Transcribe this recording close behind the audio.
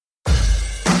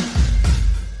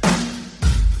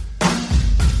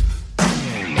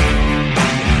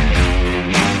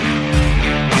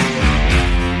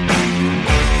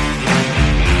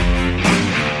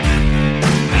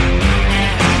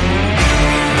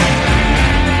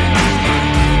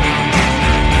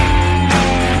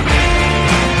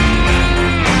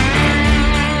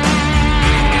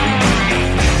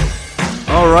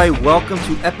right, welcome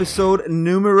to episode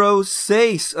numero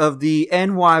 6 of the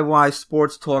NYY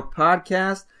Sports Talk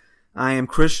podcast. I am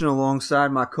Christian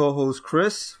alongside my co-host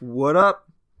Chris. What up?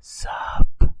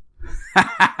 Sup?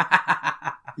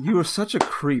 You are such a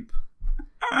creep.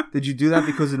 Did you do that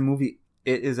because of the movie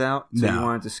It is out? So No. you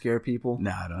wanted to scare people?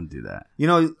 No, I don't do that. You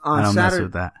know, I don't mess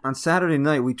with that. on Saturday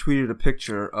night, we tweeted a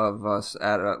picture of us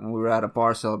when we were at a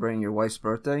bar celebrating your wife's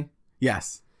birthday.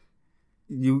 Yes.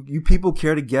 You people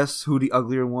care to guess who the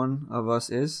uglier one of us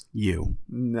is? You.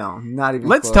 No, not even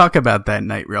Let's close. talk about that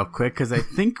night real quick, because I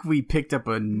think we picked up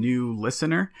a new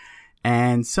listener,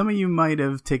 and some of you might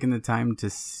have taken the time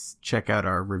to check out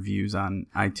our reviews on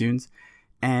iTunes.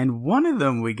 And one of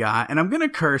them we got, and I'm going to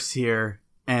curse here,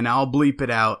 and I'll bleep it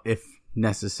out if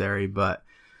necessary, but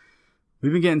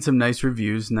we've been getting some nice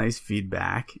reviews, nice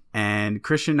feedback, and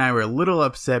Christian and I were a little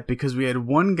upset because we had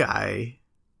one guy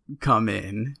come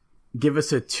in, give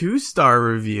us a 2-star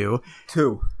review,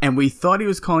 2. and we thought he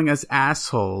was calling us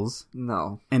assholes,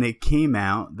 No. and it came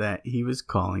out that he was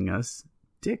calling us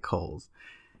dickholes.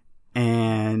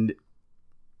 And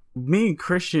me and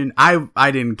Christian, I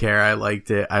didn't care. I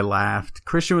liked it. I laughed.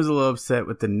 Christian was a little upset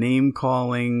with the name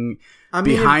calling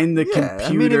behind the computer. I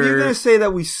mean, if you're going to say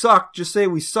that we suck, just say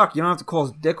we suck. You don't have to call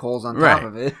us dickholes on top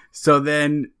of it. So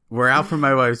then we're out for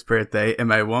my wife's birthday, and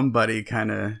my one buddy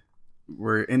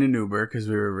we're in an Uber because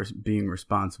we were being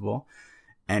responsible.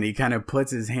 And he kind of puts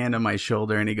his hand on my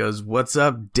shoulder and he goes, "What's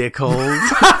up, dickholes?"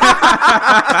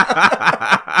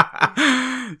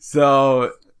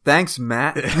 So Thanks,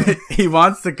 Matt. he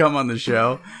wants to come on the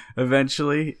show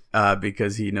eventually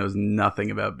because he knows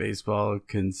nothing about baseball,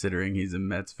 considering he's a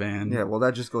Mets fan. Yeah, well,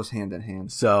 that just goes hand in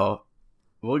hand. So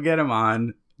we'll get him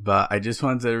on, but I just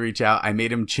wanted to reach out. I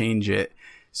made him change it.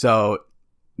 So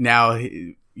now,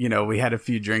 we had a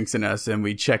few drinks in us and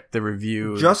we checked the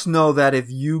review. Just know that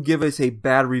if you give us a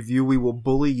bad review, we will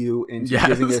bully you into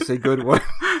giving us a good one.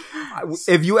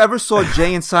 If you ever saw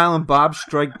Jay and Silent Bob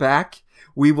Strike Back,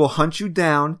 we will hunt you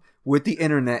down with the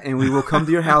internet and we will come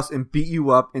to your house and beat you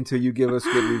up until you give us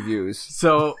good reviews.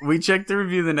 So we checked the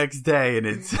review the next day and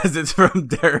it says it's from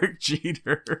Derek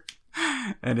Jeter.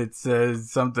 And it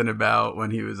says something about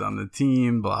when he was on the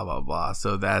team, blah, blah, blah.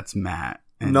 So that's Matt.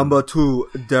 And Number 2,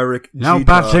 Derek Jeter. now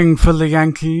batting for the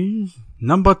Yankees.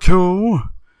 Number 2,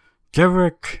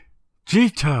 Derek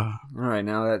Jeter. All right,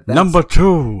 now that's... Number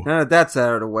 2. Now that that's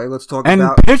out of the way, let's talk And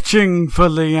about... pitching for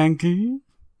the Yankees.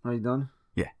 Are you done?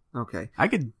 Yeah. Okay. I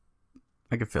could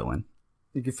fill in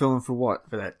You can fill in for what?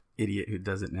 for that idiot who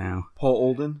does it now. Paul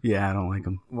Olden? Yeah, I don't like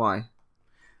him. Why?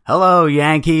 Hello,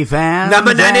 Yankee fans.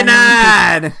 Number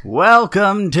 99!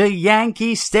 Welcome to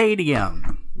Yankee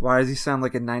Stadium. Why does he sound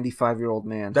like a 95-year-old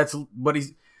man? That's what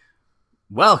he's...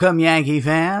 Welcome, Yankee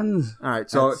fans. All right,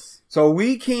 so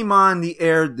we came on the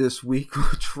air this week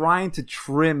trying to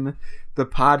trim the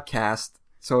podcast,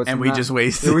 so it's we just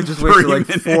wasted like 3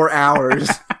 minutes. 4 hours.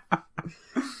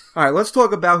 All right, let's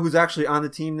talk about who's actually on the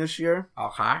team this year.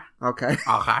 Okay. Okay.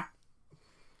 Okay.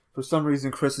 For some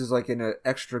reason, Chris is like in an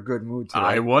extra good mood today.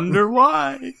 I wonder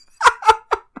why.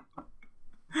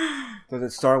 Does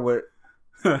it start with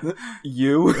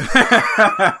you?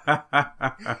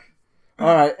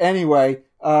 All right. Anyway,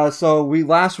 so we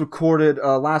last recorded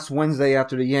last Wednesday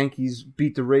after the Yankees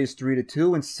beat the Rays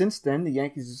 3-2, and since then the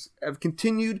Yankees have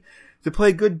continued to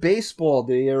play good baseball.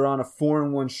 They are on a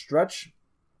 4-1 stretch.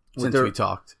 We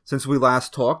talked. Since we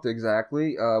last talked,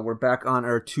 exactly. We're back on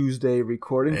our Tuesday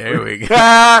recording. There we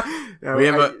go. We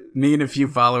have me and a few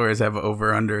followers have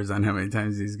over-unders on how many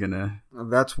times he's going to...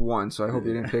 That's one, so I hope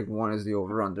you didn't pick one as the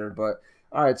over-under. But,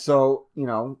 all right, so,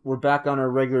 we're back on our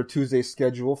regular Tuesday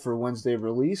schedule for Wednesday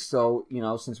release. So,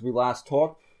 since we last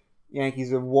talked,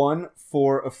 Yankees have won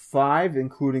 4 of 5,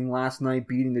 including last night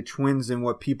beating the Twins in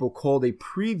what people called a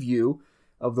preview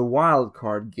of the wild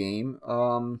card game.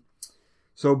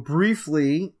 So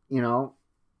briefly,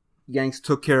 Yanks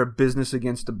took care of business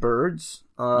against the Birds.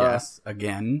 Yes,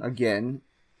 again.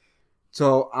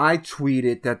 So I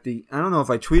tweeted that I don't know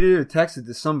if I tweeted it or texted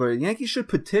to somebody, the Yankees should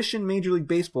petition Major League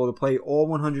Baseball to play all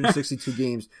 162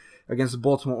 games against the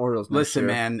Baltimore Orioles next year. Listen,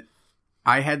 man,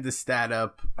 I had the stat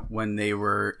up when they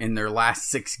were in their last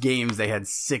 6 games. They had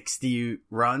 60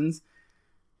 runs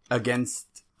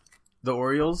against the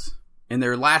Orioles. In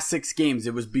their last 6 games,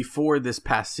 it was before this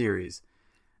past series.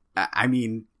 I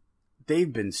mean,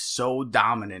 they've been so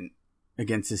dominant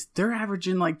against this. They're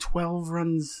averaging like 12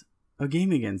 runs a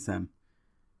game against them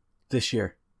this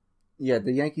year. Yeah,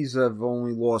 the Yankees have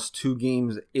only lost 2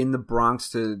 games in the Bronx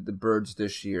to the Birds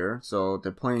this year. So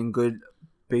they're playing good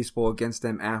baseball against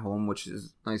them at home, which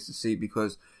is nice to see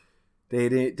because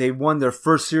they won their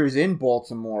first series in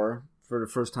Baltimore for the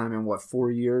first time in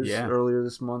 4 years earlier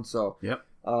this month. So yep.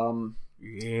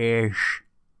 Yes.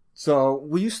 So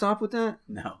will you stop with that?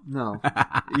 No.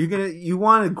 You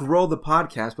want to grow the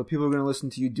podcast, but people are gonna listen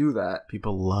to you do that.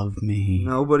 People love me.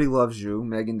 Nobody loves you.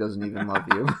 Megan doesn't even love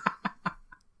you.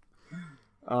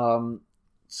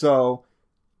 So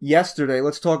yesterday,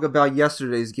 let's talk about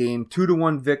yesterday's game.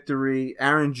 2-1 victory.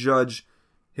 Aaron Judge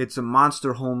hits a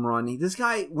monster home run.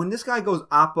 When this guy goes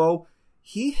oppo,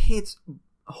 he hits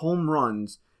home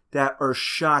runs that are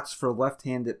shots for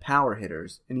left-handed power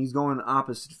hitters, and he's going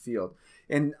opposite field.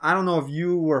 And I don't know if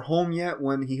you were home yet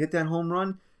when he hit that home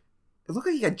run. It looked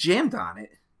like he got jammed on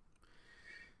it.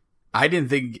 I didn't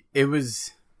think it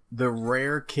was the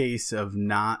rare case of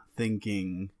not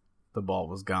thinking the ball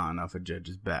was gone off of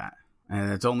Judge's bat.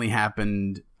 And it's only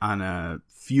happened on a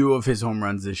few of his home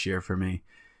runs this year for me,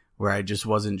 where I just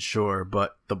wasn't sure.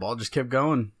 But the ball just kept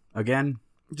going again.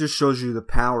 It just shows you the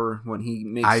power when he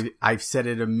makes... I've said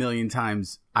it a million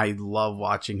times. I love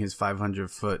watching his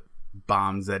 500-foot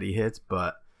bombs that he hits,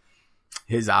 but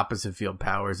his opposite field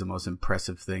power is the most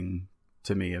impressive thing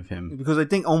to me of him. Because I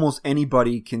think almost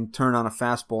anybody can turn on a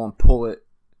fastball and pull it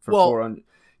for 400.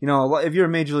 You know, if you're a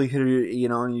major league hitter, you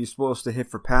know, and you're supposed to hit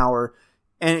for power,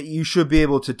 and you should be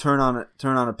able to turn on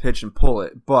a pitch and pull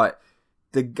it. But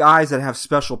the guys that have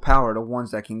special power are the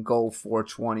ones that can go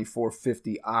 420,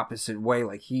 450 opposite way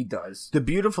like he does. The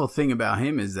beautiful thing about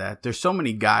him is that there's so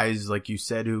many guys, like you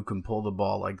said, who can pull the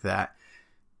ball like that.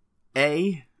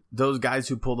 Those guys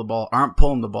who pull the ball aren't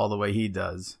pulling the ball the way he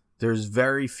does. There's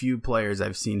very few players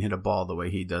I've seen hit a ball the way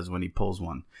he does when he pulls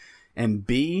one. And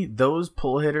B, those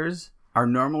pull hitters are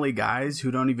normally guys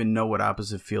who don't even know what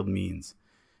opposite field means.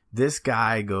 This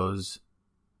guy goes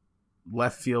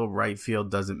left field, right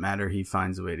field, doesn't matter. He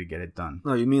finds a way to get it done.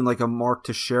 No, you mean like a Mark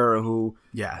Teixeira who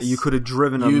yes. you could have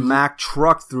driven a Mack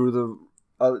truck through the...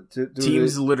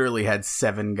 teams literally had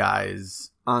 7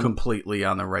 guys completely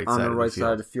on the right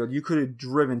side of the field. You could have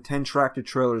driven 10 tractor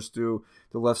trailers through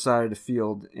the left side of the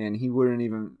field, and he wouldn't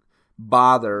even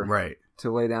bother to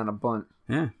lay down a bunt.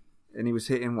 Yeah. And he was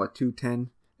hitting, 210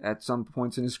 at some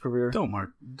points in his career?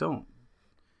 Don't.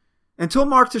 Until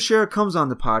Mark Teixeira comes on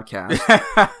the podcast,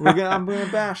 I'm going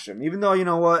to bash him. Even though, you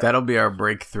know what? That'll be our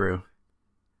breakthrough.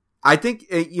 I think,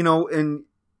 and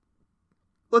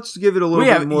let's give it a little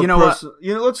bit more personal.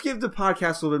 Let's give the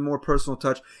podcast a little bit more personal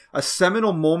touch. A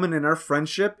seminal moment in our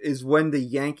friendship is when the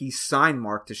Yankees signed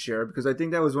Mark Teixeira, because I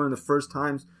think that was one of the first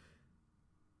times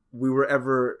we were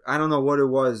ever, I don't know what it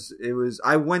was.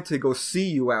 I went to go see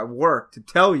you at work to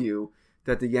tell you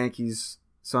that the Yankees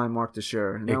signed Mark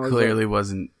Teixeira. It clearly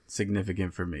wasn't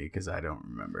significant for me because I don't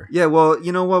remember. Yeah, well,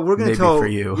 you know what? We're going to tell for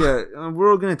you. Yeah,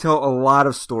 we're going to tell a lot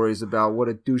of stories about what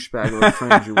a douchebag of a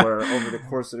friend you were over the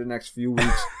course of the next few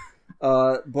weeks.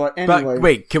 But anyway, but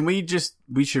wait,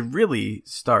 we should really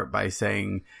start by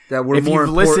saying that if you've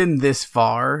listened this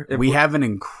far, we have an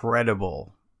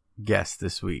incredible guest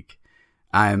this week.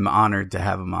 I'm honored to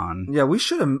have him on. Yeah, we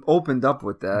should have opened up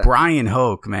with that. Brian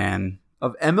Hoke, man.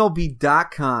 Of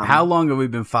MLB.com. How long have we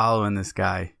been following this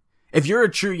guy? If you're a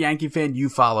true Yankee fan, you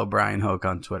follow Brian Hoke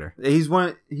on Twitter. He's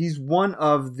one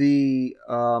of the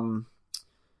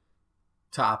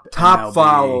top MLB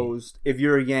follows if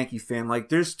you're a Yankee fan. Like,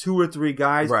 there's 2 or 3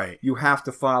 guys you have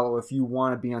to follow if you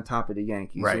want to be on top of the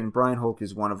Yankees. Right. And Brian Hoke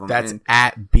is one of them. That's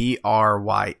at BRYANHOCH,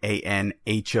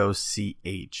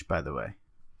 by the way.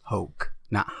 Hoke,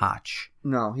 not Hotch.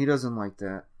 No, he doesn't like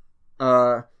that.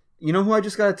 You know who I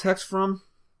just got a text from?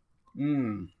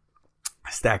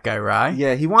 Stat Guy Rye?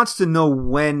 Yeah, he wants to know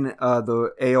when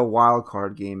the AL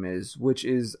wildcard game is, which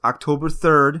is October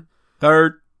 3rd.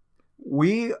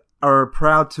 We are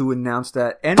proud to announce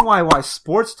that NYY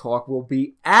Sports Talk will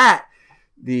be at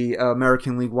the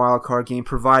American League wildcard game,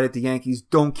 provided the Yankees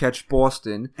don't catch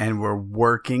Boston. And we're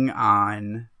working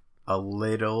on a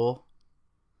little...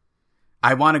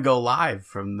 I want to go live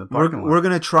from the parking lot. We're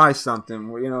going to try something.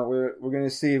 We're going to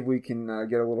see if we can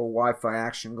get a little Wi-Fi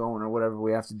action going or whatever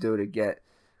we have to do to get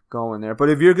going there.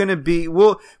 But if you're going to be,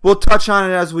 we'll touch on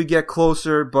it as we get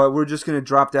closer, but we're just going to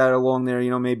drop that along there.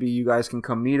 Maybe you guys can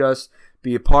come meet us,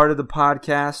 be a part of the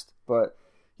podcast. But,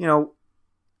 all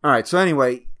right. So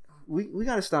anyway, we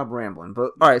got to stop rambling.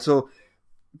 But all right. So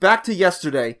back to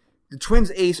yesterday, the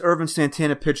Twins ace Irvin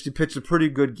Santana pitched. He pitched a pretty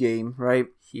good game, right?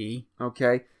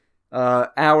 Okay.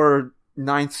 Our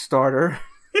 9th starter,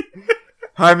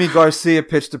 Jaime Garcia,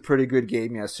 pitched a pretty good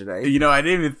game yesterday. I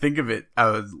didn't even think of it. I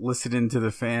was listening to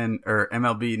the fan or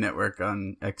MLB network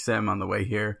on XM on the way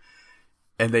here,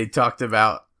 and they talked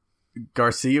about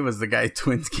Garcia was the guy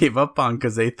Twins gave up on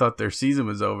because they thought their season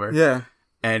was over. Yeah.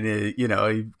 And,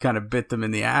 he kind of bit them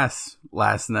in the ass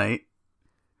last night.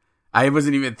 I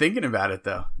wasn't even thinking about it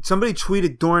though. Somebody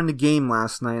tweeted during the game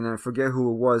last night, and I forget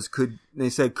who it was. They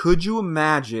said, could you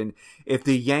imagine if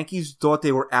the Yankees thought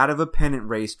they were out of a pennant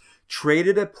race,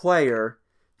 traded a player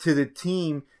to the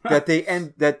team that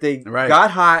they Right.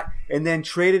 got hot, and then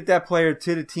traded that player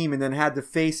to the team, and then had to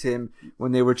face him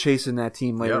when they were chasing that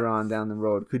team later on down the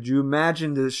road? Could you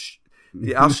imagine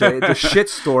I'll say the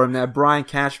shitstorm that Brian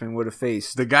Cashman would have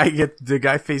faced? The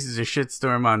guy faces a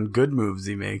shitstorm on good moves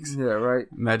he makes. Yeah, right.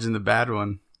 Imagine the bad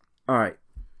one. All right.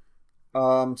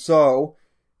 So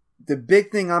the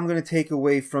big thing I'm going to take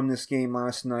away from this game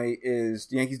last night is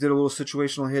the Yankees did a little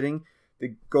situational hitting.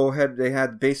 They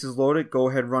had bases loaded. Go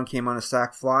ahead run came on a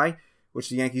sac fly, which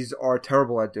the Yankees are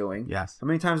terrible at doing. Yes. How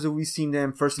many times have we seen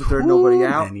them first and third, nobody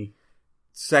out? Many.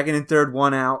 Second and third,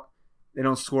 one out. They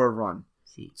don't score a run.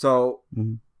 So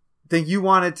I think you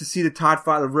wanted to see the Todd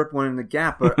Filer rip one in the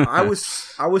gap, but I was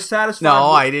satisfied.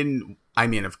 No, I didn't. I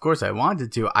mean, of course I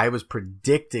wanted to. I was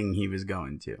predicting he was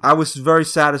going to. I was very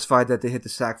satisfied that they hit the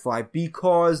sac fly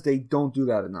because they don't do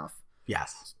that enough.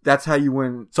 Yes. That's how you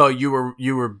win. So you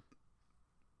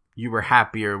were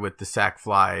happier with the sac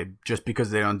fly just because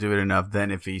they don't do it enough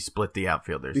than if he split the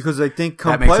outfielders. Because I think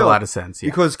that makes a lot of sense. Yeah.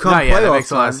 Because playoff that makes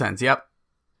time, a lot of sense. Yep.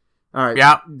 All right.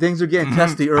 Yep. Things are getting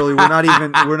testy early. We're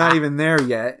not even there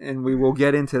yet, and we will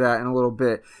get into that in a little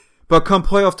bit. But come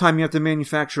playoff time, you have to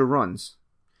manufacture runs.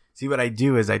 See, what I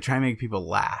do is I try and make people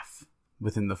laugh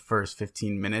within the first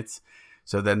 15 minutes.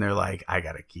 So then they're like, I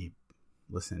got to keep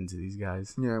listening to these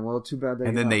guys. Yeah, well, too bad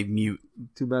and then they mute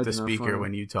the speaker speaker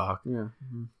when you talk. Yeah.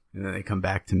 Mm-hmm. And then they come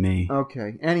back to me.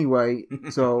 Okay. Anyway,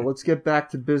 so let's get back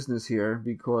to business here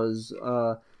because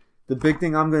the big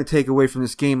thing I'm going to take away from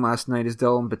this game last night is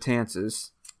Dellin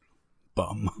Betances.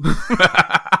 Bum.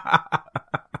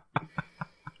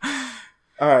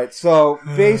 All right, so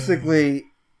basically,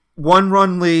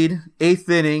 1-run lead, 8th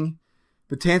inning.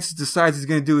 Betances decides he's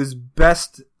going to do his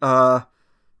best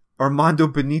Armando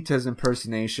Benitez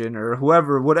impersonation or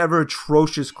whatever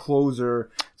atrocious closer.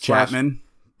 Chapman,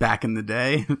 back in the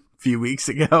day, a few weeks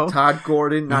ago. Not Todd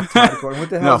Gordon. What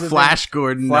the hell? No, Flash name?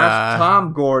 Gordon.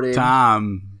 Tom Gordon.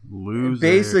 Tom, loser.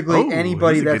 Basically,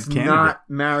 anybody that's not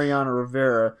Mariano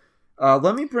Rivera.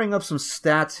 Let me bring up some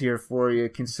stats here for you,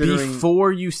 considering...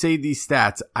 Before you say these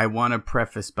stats, I want to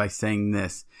preface by saying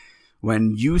this.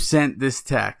 When you sent this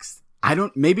text,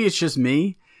 maybe it's just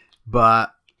me,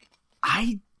 but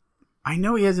I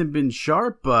know he hasn't been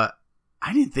sharp, but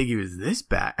I didn't think he was this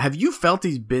bad. Have you felt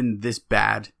he's been this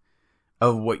bad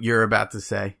of what you're about to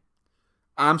say?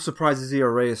 I'm surprised his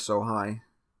ERA is so high.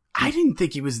 I didn't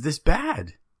think he was this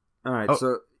bad. All right,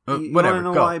 so... You whatever. want to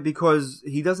know go. why? Because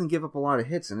he doesn't give up a lot of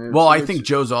hits. I think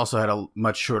Joe's also had a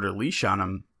much shorter leash on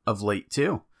him of late,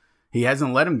 too. He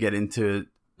hasn't let him get into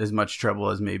as much trouble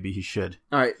as maybe he should.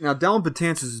 All right. Now, Dellin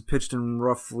Betances has pitched in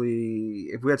roughly,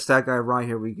 if we had Stat Guy right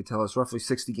here, we could tell us roughly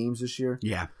 60 games this year.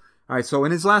 Yeah. All right. So,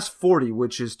 in his last 40,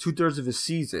 which is 2/3 of his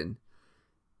season,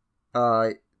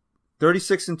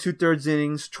 36 and 2/3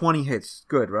 innings, 20 hits.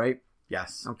 Good, right?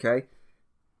 Yes. Okay.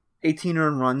 18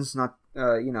 earned runs, not...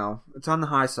 it's on the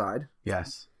high side.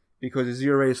 Yes. Because his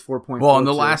ERA is 4.42. Well, in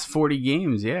the last 40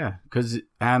 games, yeah. Because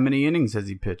how many innings has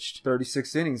he pitched?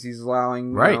 36 innings. He's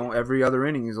allowing, right. Every other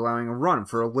inning he's allowing a run.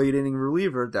 For a late inning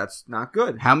reliever, that's not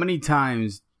good. How many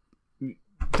times... I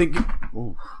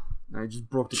just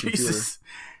broke the computer.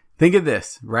 Think of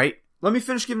this, right? Let me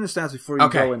finish giving the stats before you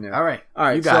go in there. All right.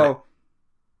 You got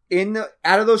it.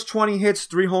 Out of those 20 hits,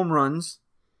 3 home runs.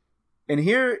 And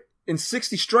here... in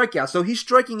 60 strikeouts, so he's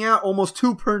striking out almost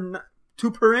two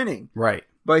per inning. Right.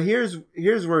 But here's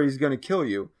where he's going to kill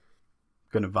you.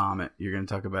 Going to vomit. You're going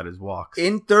to talk about his walks.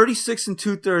 In 36 and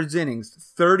 2/3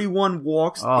 innings, 31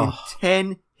 walks and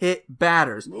 10 hit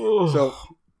batters. So,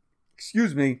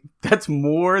 excuse me. That's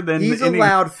more than he's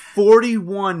allowed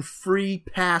 41 free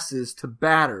passes to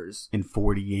batters in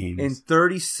 40 games in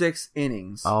 36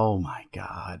 innings. Oh my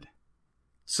God.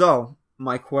 So,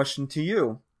 my question to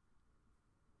you.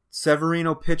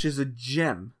 Severino pitches a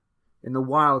gem in the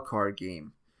wild card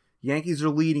game. Yankees are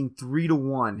leading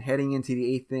 3-1 heading into the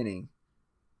 8th inning.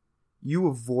 You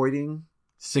avoiding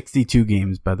 62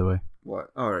 games, by the way.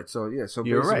 What? All right, so yeah, so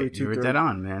you're right. You were dead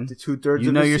on, man. The 2/3.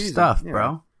 You know your season. stuff, yeah.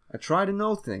 bro. I try to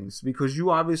know things because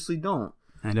you obviously don't.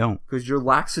 I don't. Because you're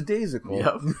lackadaisical.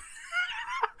 Yep.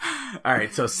 All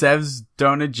right, so Sev's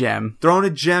thrown a gem.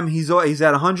 He's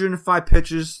at 105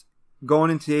 pitches.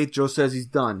 Going into the 8th, Joe says he's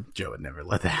done. Joe would never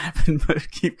let that happen, but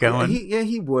keep going.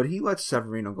 He would. He lets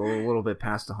Severino go a little bit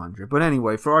past 100. But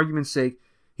anyway, for argument's sake,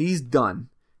 he's done.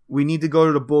 We need to go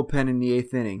to the bullpen in the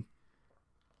 8th inning.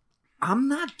 I'm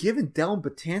not giving Dellin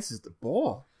Betances the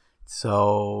ball.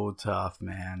 So tough,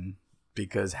 man.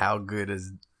 Because how good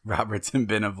has Robertson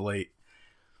been of late.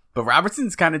 But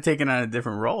Robertson's kind of taken on a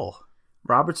different role.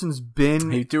 Robertson's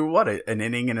been... He threw, what, an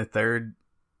inning and a third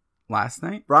last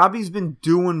night? Robbie's been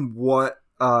doing what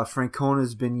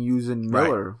Francona's been using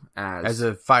Miller as. As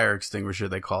a fire extinguisher,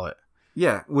 they call it.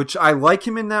 Yeah, which I like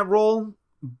him in that role,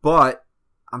 but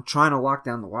I'm trying to lock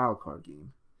down the wild card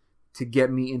game to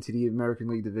get me into the American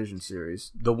League Division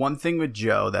Series. The one thing with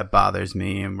Joe that bothers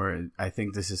me, and I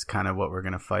think this is kind of what we're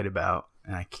going to fight about,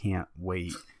 and I can't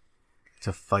wait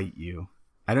to fight you.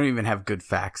 I don't even have good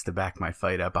facts to back my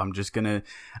fight up. I'm going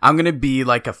to be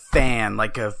like a fan,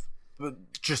 like a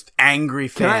just angry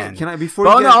fan. Can I before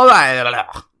you get...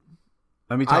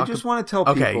 Let me talk. I just want to tell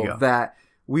people that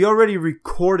we already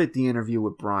recorded the interview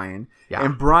with Brian,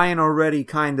 and Brian already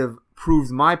kind of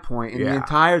proved my point. And the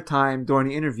entire time during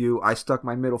the interview, I stuck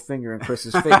my middle finger in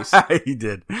Chris's face. He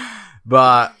did.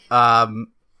 But I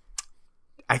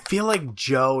feel like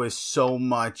Joe is so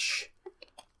much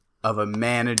of a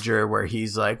manager where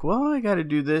he's like, well, I got to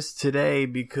do this today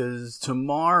because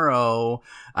tomorrow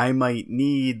I might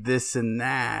need this and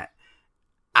that.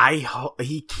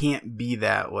 He can't be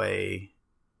that way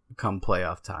come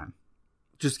playoff time.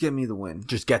 Just get me the win.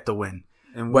 Just get the win.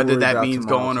 And whether that means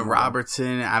going to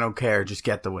Robertson, I don't care. Just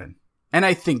get the win. And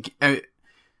I think,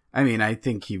 I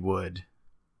think he would.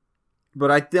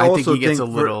 But I also think he gets think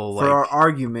a little for our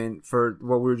argument for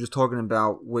what we were just talking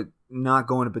about with not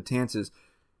going to Betances,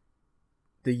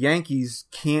 the Yankees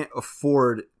can't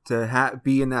afford to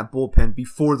be in that bullpen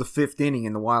before the fifth inning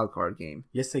in the wild card game.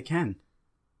 Yes, they can.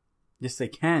 Yes, they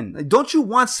can. Don't you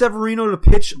want Severino to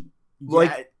pitch?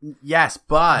 Yes,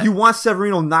 but you want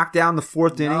Severino knocked down the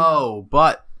fourth inning? No,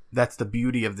 but that's the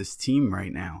beauty of this team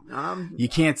right now. You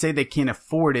can't say they can't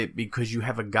afford it because you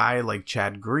have a guy like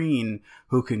Chad Green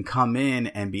who can come in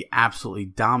and be absolutely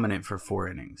dominant for 4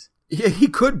 innings. Yeah, he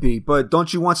could be, but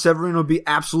don't you want Severino to be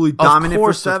absolutely dominant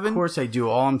for 7? Of course I do.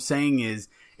 All I'm saying is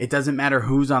it doesn't matter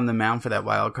who's on the mound for that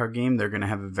wild card game. They're going to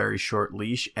have a very short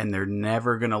leash, and they're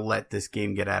never going to let this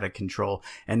game get out of control.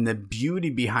 And the beauty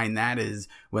behind that is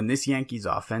when this Yankees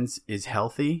offense is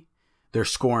healthy, they're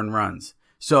scoring runs.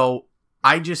 So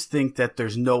I just think that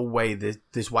there's no way that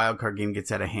this wild card game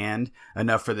gets out of hand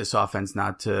enough for this offense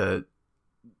not to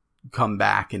come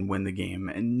back and win the game.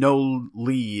 And no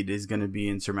lead is going to be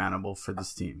insurmountable for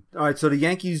this team. All right, so the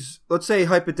Yankees, let's say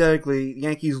hypothetically,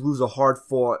 Yankees lose a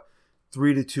hard-fought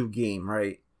 3-2 game,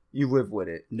 right? You live with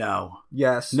it. No.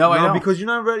 Yes. No, I don't. Because you're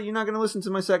not ready. You're not going to listen to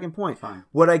my second point. Fine.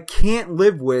 What I can't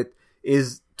live with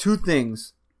is 2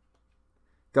 things.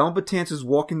 Dellin Betances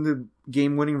walking the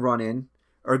game-winning run-in,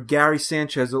 or Gary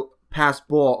Sanchez pass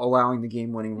ball allowing the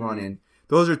game-winning run-in.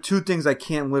 Those are 2 things I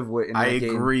can't live with in that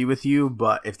game. I agree with you,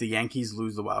 but if the Yankees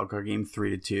lose the wild card game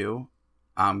 3-2,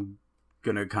 I'm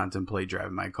going to contemplate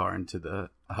driving my car into the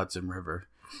Hudson River.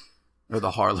 Or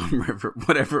the Harlem River,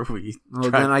 whatever we Well,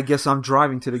 then I guess I'm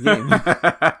driving to the game.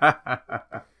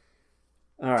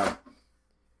 All right.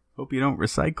 Hope you don't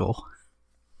recycle.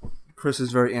 Chris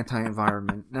is very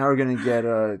anti-environment. Now we're going to get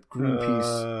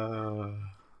Greenpeace.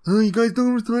 Oh, you guys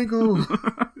don't recycle.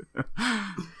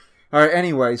 All right,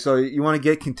 anyway, so you want to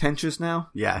get contentious now?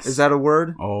 Yes. Is that a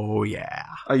word? Oh, yeah.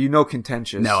 You know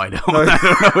contentious. No, I don't. I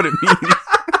don't know what it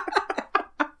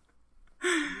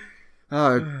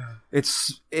means.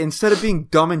 It's instead of being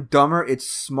Dumb and Dumber, it's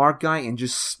Smart Guy and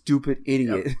just Stupid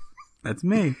Idiot. Yep. That's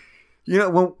me. You know,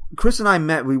 when Chris and I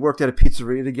met, we worked at a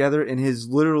pizzeria together, and his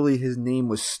name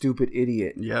was Stupid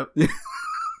Idiot. Yep.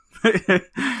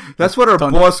 That's what our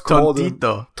boss called him.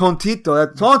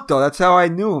 Tontito. Tonto. That's how I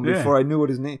knew him before I knew what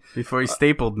his name. Before he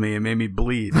stapled me and made me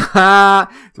bleed.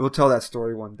 We'll tell that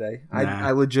story one day. Nah,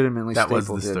 I legitimately stapled him.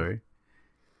 That was the story.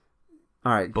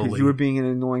 All right, because you were being an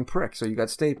annoying prick, so you got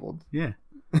stapled. Yeah.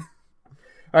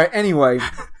 All right, anyway.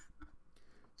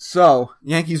 So,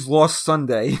 Yankees lost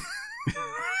Sunday.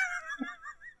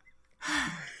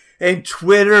 And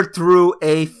Twitter threw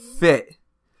a fit.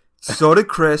 So did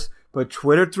Chris, but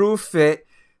Twitter threw a fit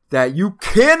that you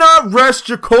cannot rest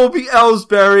Jacoby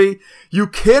Ellsbury, you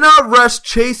cannot rest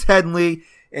Chase Headley,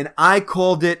 and I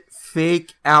called it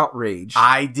fake outrage.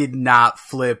 I did not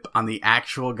flip on the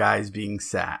actual guys being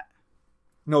sat.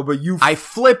 No, but I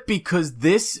flip because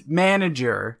this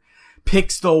manager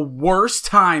picks the worst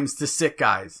times to sit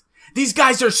guys. These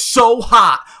guys are so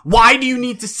hot. Why do you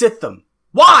need to sit them?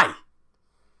 Why?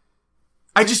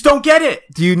 I just don't get it.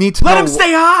 Do you need to let them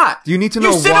stay hot? Do you need to know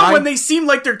why? You sit them when they seem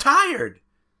like they're tired.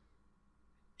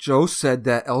 Joe said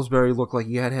that Ellsbury looked like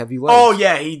he had heavy legs. Oh,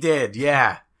 yeah, he did.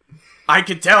 Yeah. I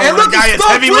could tell when a guy has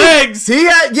heavy legs. He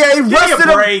rested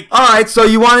him. All right, so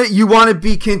you want to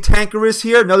be cantankerous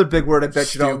here? Another big word I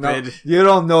bet you don't know. You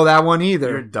don't know that one either.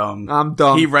 You're dumb. I'm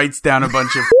dumb. He writes down a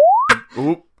bunch of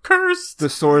Oop. Cursed.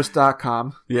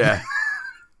 Thesaurus.com. Yeah.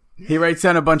 He writes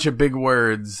down a bunch of big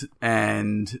words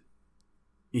and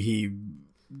he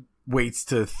waits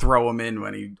to throw them in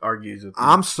when he argues with them.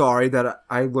 I'm sorry that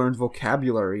I learned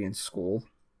vocabulary in school.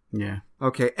 Yeah.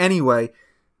 Okay, anyway,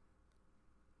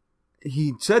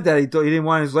 he said that he didn't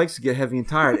want his legs to get heavy and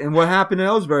tired. And what happened to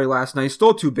Ellsbury last night? He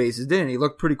stole 2 bases, didn't he? He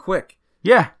looked pretty quick.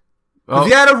 Yeah. Because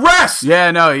he had a rest!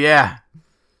 Yeah, no, yeah.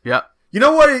 Yep. You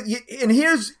know what? And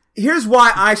here's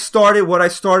why I started what I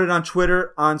started on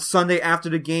Twitter on Sunday after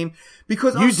the game.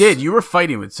 Because You were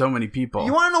fighting with so many people.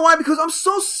 You want to know why? Because I'm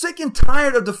so sick and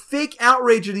tired of the fake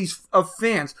outrage of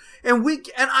fans. And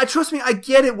trust me, I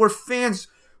get it.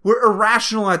 We're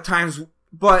irrational at times,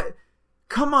 but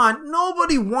come on,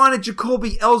 nobody wanted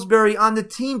Jacoby Ellsbury on the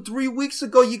team 3 weeks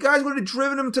ago. You guys would have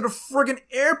driven him to the friggin'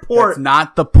 airport. That's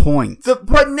not the point.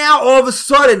 But now all of a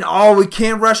sudden, we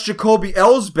can't rush Jacoby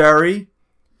Ellsbury.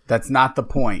 That's not the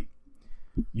point.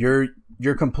 You're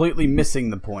completely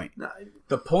missing the point.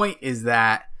 The point is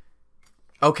that,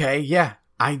 okay, yeah,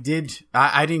 I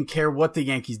didn't care what the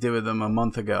Yankees did with him a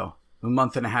month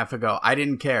and a half ago. I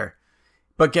didn't care.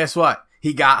 But guess what?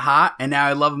 He got hot, and now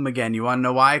I love him again. You want to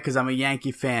know why? Because I'm a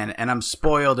Yankee fan, and I'm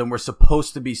spoiled, and we're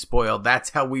supposed to be spoiled. That's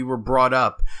how we were brought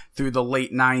up through the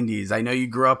late 90s. I know you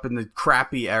grew up in the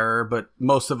crappy era, but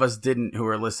most of us didn't who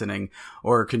are listening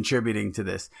or contributing to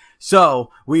this.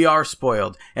 So, we are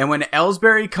spoiled. And when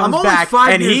Ellsbury comes back,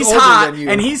 and he's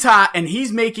hot, and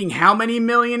he's making how many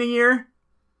million a year?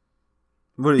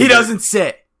 He doesn't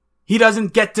sit. He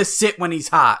doesn't get to sit when he's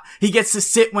hot. He gets to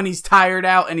sit when he's tired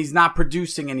out and he's not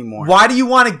producing anymore. Why do you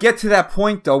want to get to that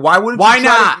point, though? Why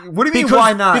not? What do you mean,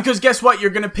 why not? Because guess what?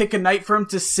 You're going to pick a night for him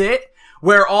to sit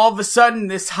where all of a sudden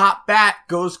this hot bat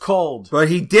goes cold. But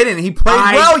he didn't. He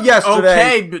played well yesterday.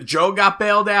 Okay, but Joe got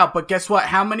bailed out. But guess what?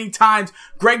 How many times?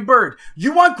 Greg Bird.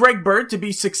 You want Greg Bird to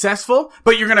be successful,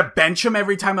 but you're going to bench him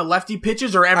every time a lefty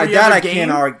pitches or every other game?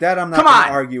 Can't argue. That I'm not going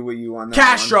to argue with you on that.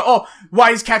 Castro. Oh,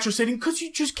 why is Castro sitting? Because he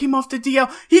just came off the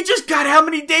DL. He just got how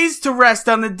many days to rest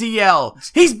on the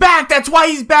DL? He's back. That's why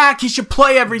he's back. He should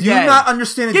play every day. Do you not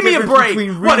understand the difference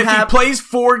between rehab? What, if he plays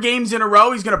 4 games in a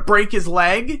row, he's going to break his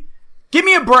leg? Give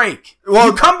me a break. Well,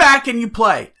 you come back and you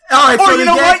play. All right, or you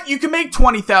know what? You can make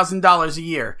 $20,000 a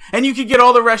year, and you can get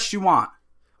all the rest you want.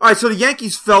 All right, so the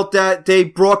Yankees felt that they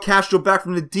brought Castro back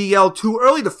from the DL too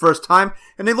early the first time,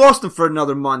 and they lost him for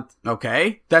another month.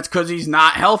 Okay, that's because he's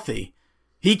not healthy.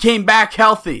 He came back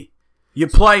healthy. You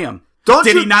play him.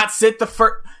 Did he not sit the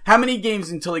first... How many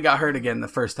games until he got hurt again the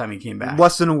first time he came back?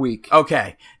 Less than a week.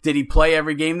 Okay. Did he play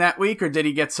every game that week, or did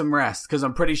he get some rest? Because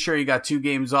I'm pretty sure he got 2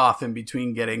 games off in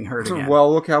between getting hurt again.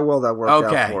 Well, look how well that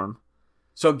worked out for him.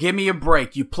 So give me a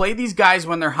break. You play these guys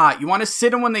when they're hot. You want to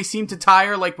sit them when they seem to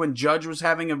tire, like when Judge was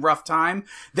having a rough time,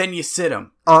 then you sit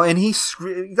them. Oh, and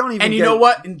you know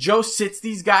what? And Joe sits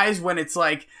these guys when it's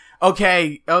like,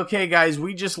 okay, guys,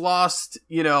 we just lost,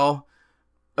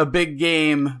 a big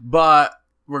game, but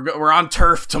we're on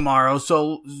turf tomorrow,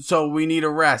 so we need a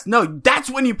rest. No, that's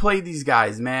when you play these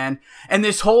guys, man. And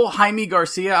this whole Jaime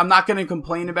Garcia, I'm not going to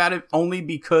complain about it only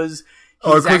because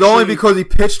only because he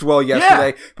pitched well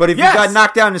yesterday. Yeah, but if he got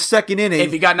knocked down in the second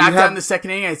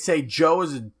inning, I'd say Joe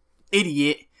is an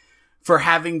idiot for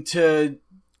having to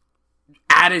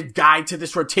add a guy to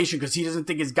this rotation because he doesn't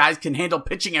think his guys can handle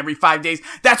pitching every 5 days.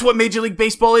 That's what Major League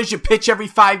Baseball is. You pitch every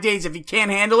 5 days. If he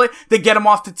can't handle it, they get him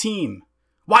off the team.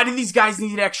 Why do these guys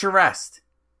need extra rest?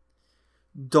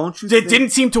 Don't you? It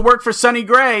didn't seem to work for Sonny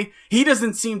Gray. He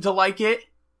doesn't seem to like it.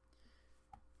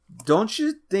 Don't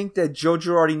you think that Joe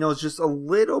Girardi knows just a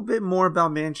little bit more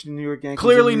about managing the New York Yankees?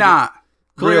 Clearly not.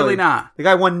 Clearly not. The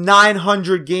guy won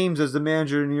 900 games as the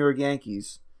manager of the New York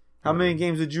Yankees. How many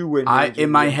games did you win?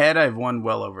 In my head, I've won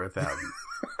well over 1,000.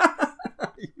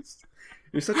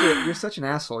 You're such an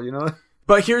asshole, you know?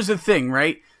 But here's the thing,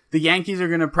 right? The Yankees are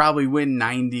going to probably win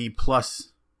 90-plus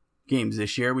games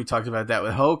this year. We talked about that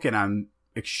with Hoke, and I'm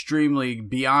extremely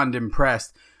beyond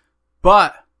impressed.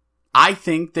 But I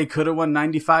think they could have won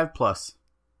 95-plus.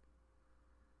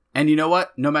 And you know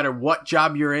what? No matter what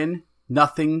job you're in,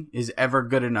 nothing is ever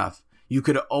good enough. You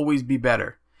could always be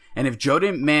better. And if Joe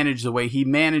didn't manage the way he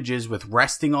manages with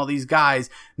resting all these guys,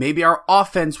 maybe our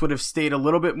offense would have stayed a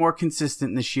little bit more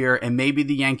consistent this year, and maybe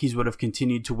the Yankees would have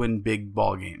continued to win big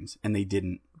ball games, and they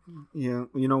didn't. Yeah,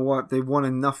 you know what? They've won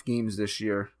enough games this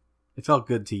year. It felt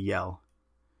good to yell.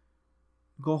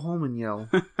 Go home and yell.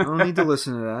 I don't need to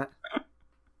listen to that.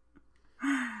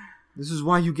 This is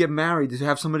why you get married, to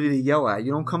have somebody to yell at.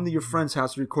 You don't come to your friend's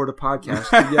house to record a podcast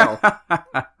to yell.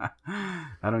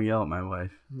 I don't yell at my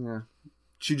wife. Yeah.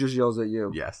 She just yells at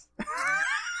you. Yes.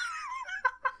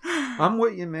 I'm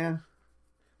with you, man.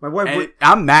 My wife.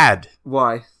 I'm mad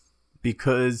Why?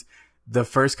 because the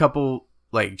first couple,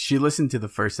 like, she listened to the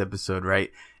first episode,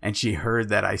 right? And she heard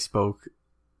that I spoke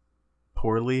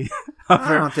poorly.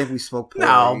 I don't think we spoke poorly.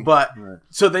 No, but Right.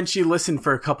 so then she listened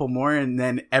for a couple more, and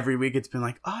then every week it's been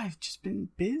like, oh, I've just been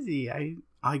busy.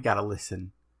 I gotta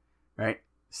listen, right?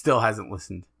 Still hasn't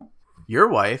listened. Your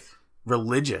wife,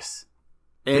 religious.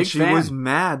 And Big she fan. was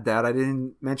mad that I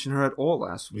didn't mention her at all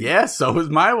last week. Yeah, so was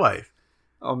my wife.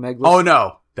 Oh, Meg. Oh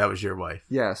no, that was your wife.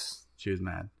 Yes. She was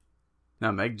mad.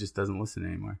 No, Meg just doesn't listen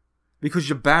anymore. Because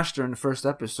you bashed her in the first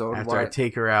episode. After I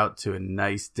take her out to a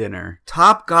nice dinner.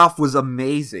 Top Golf was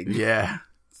amazing. Yeah.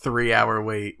 3-hour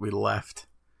wait. We left.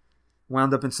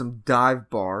 Wound up in some dive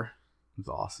bar. It was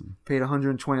awesome. Paid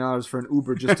 $120 for an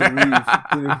Uber just to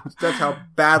leave. That's how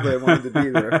badly I wanted to be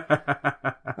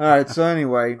there. All right. So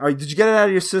anyway, all right, did you get it out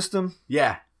of your system?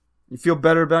 Yeah. You feel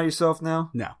better about yourself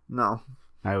now? No. No.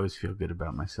 I always feel good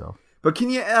about myself. But can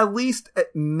you at least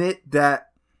admit that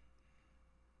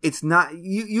it's not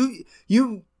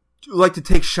you like to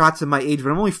take shots at my age, but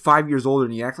I'm only 5 years older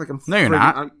than you. Act like I'm. No, you're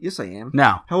not. Yes, I am.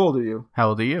 No. How old are you? How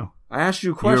old are you? I asked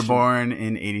you a You question. were born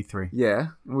in 83. Yeah.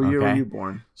 What year were you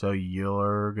born? So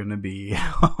you're going to be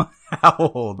how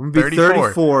old? I'm gonna be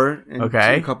 34 in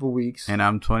Okay. a couple weeks. And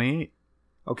I'm 28.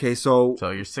 Okay, so So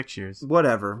you're 6 years.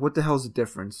 whatever. What the hell's the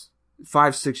difference?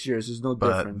 5-6 years. There's no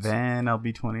But difference. then I'll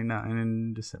be 29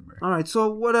 in December. All right,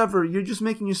 so whatever. You're just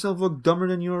making yourself look dumber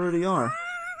than you already are.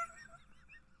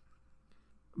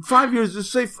 5 years.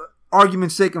 Just say, for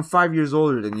argument's sake, I'm 5 years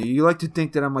older than you. You like to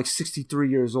think that I'm like 63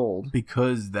 years old.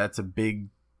 Because that's a big...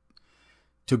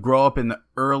 To grow up in the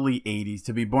early 80s,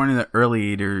 to be born in the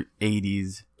early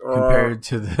 80s compared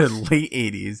to the late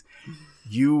 80s,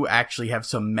 you actually have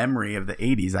some memory of the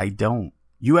 80s. I don't.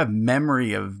 You have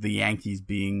memory of the Yankees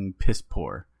being piss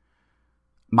poor.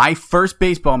 My first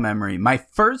baseball memory,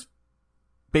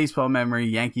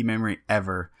 Yankee memory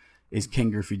ever, is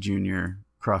Ken Griffey Jr.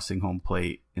 crossing home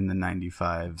plate in the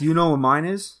 95. Do you know what mine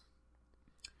is?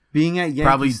 Being at Yankees.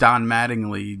 Probably Don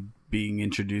Mattingly being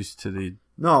introduced to the...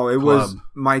 No, it club. was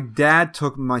my dad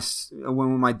took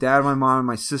when my dad, my mom, and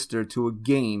my sister to a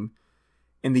game,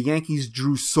 and the Yankees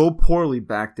drew so poorly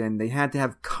back then they had to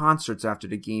have concerts after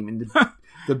the game, and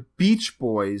the Beach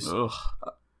Boys Ugh.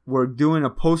 were doing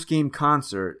a post-game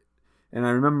concert, and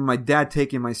I remember my dad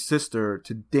taking my sister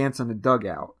to dance on the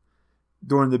dugout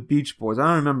during the Beach Boys. I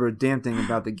don't remember a damn thing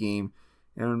about the game,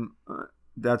 and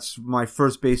that's my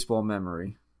first baseball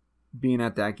memory, being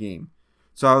at that game.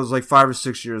 So I was like 5 or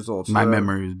 6 years old. So My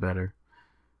memory was better.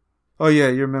 Oh yeah,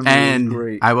 your memory And was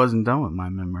great. I wasn't done with my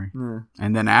memory. Yeah.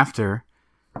 And then after,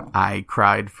 I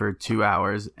cried for 2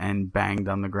 hours and banged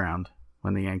on the ground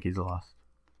when the Yankees lost.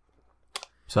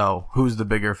 So, who's the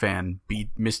bigger fan?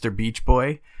 Mr. Beach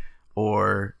Boy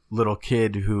or little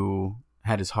kid who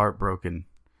had his heart broken?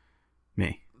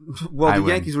 Me. Well, I the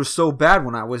win. Yankees were so bad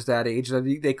when I was that age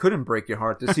that they couldn't break your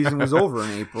heart. The season was over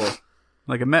in April.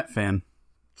 Like a Met fan.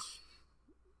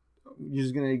 You're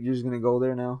just gonna go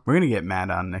there now. We're going to get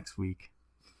Matt on next week.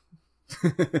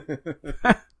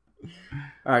 All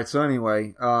right. So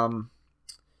anyway, what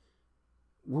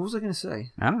was I gonna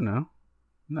say? I don't know.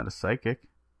 I'm not a psychic.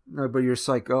 No, but you're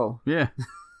psycho. Yeah.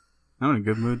 I'm in a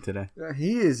good mood today.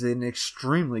 He is in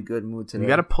extremely good mood today. You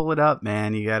got to pull it up,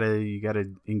 man. You got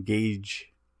to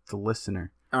engage the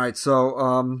listener. All right.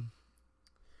 So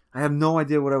I have no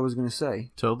idea what I was gonna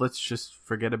say. So let's just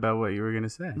forget about what you were going to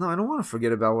say. No, I don't want to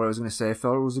forget about what I was gonna say. I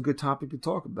felt it was a good topic to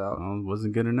talk about. Well, it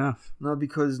wasn't good enough. No,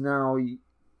 because now you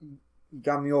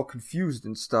got me all confused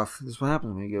and stuff. This is what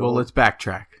happens when you get Well, old. let's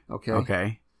backtrack. Okay.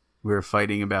 Okay. We were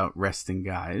fighting about resting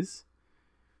guys,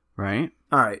 right?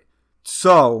 All right.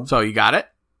 So So you got it?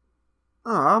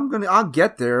 I'll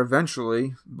get there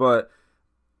eventually, but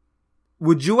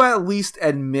would you at least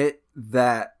admit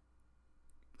that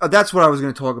that's what I was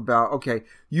going to talk about. Okay.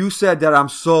 You said that I'm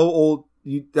so old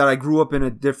that I grew up in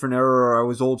a different era or I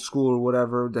was old school or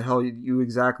whatever the hell you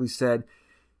exactly said.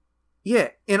 Yeah.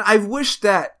 And I wish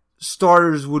that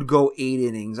starters would go 8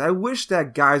 innings. I wish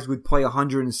that guys would play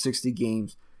 160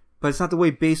 games, but it's not the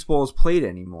way baseball is played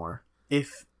anymore.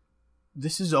 If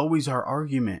this is always our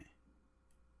argument,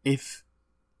 if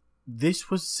this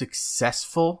was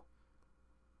successful,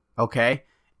 okay,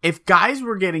 if guys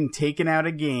were getting taken out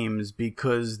of games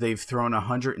because they've thrown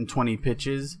 120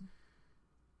 pitches,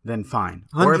 then fine.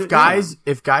 Or if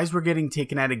guys were getting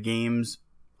taken out of games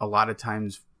a lot of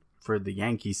times for the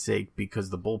Yankees' sake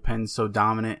because the bullpen's so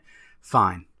dominant,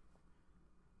 fine.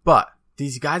 But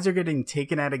these guys are getting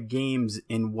taken out of games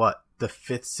in what? The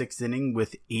 5th, 6th inning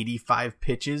with 85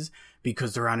 pitches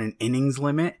because they're on an innings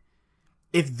limit.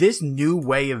 If this new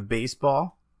way of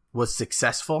baseball was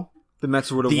successful, The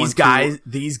Mets would have won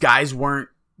These guys weren't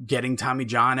getting Tommy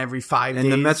John every 5 days.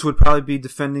 And the Mets would probably be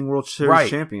defending World Series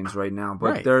champions right now.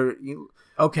 But they're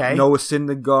okay. Noah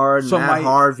Syndergaard, Matt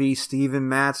Harvey, Steven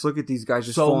Matz. Look at these guys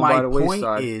just falling by the wayside. So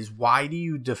my point is, why do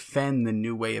you defend the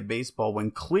new way of baseball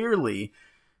when clearly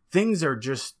things are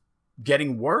just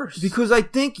getting worse? Because I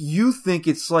think you think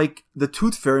it's like the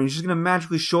Tooth Fairy, and he's just going to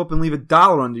magically show up and leave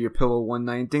 $1 under your pillow one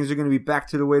night, and things are going to be back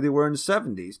to the way they were in the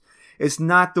 70s. It's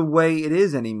not the way it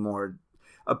is anymore.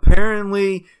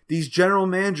 Apparently, these general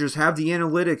managers have the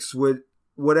analytics with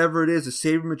whatever it is, the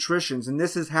sabermetricians, and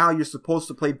this is how you're supposed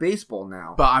to play baseball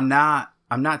now. But I'm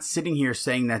not sitting here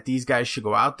saying that these guys should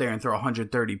go out there and throw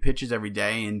 130 pitches every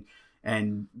day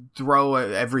and throw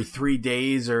every 3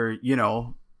 days or,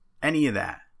 any of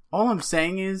that. All I'm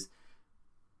saying is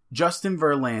Justin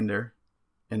Verlander,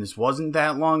 and this wasn't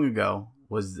that long ago,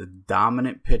 was the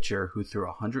dominant pitcher who threw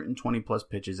 120 plus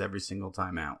pitches every single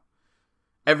time out.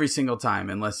 Every single time,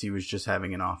 unless he was just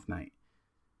having an off night.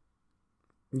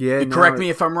 Yeah. Correct me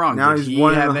if I'm wrong. Now Did he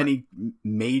have any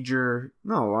major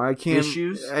I can't.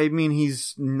 issues? I mean,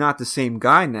 he's not the same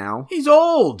guy now. He's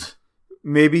old.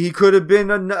 Maybe he could have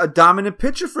been a dominant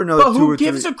pitcher for another 2 or 3. But who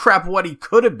gives a crap what he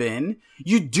could have been?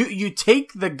 You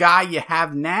take the guy you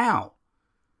have now.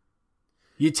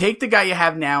 You take the guy you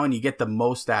have now and you get the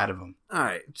most out of him. All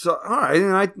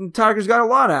right. And Tiger's got a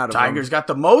lot out of him. Tiger's got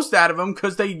the most out of him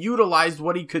because they utilized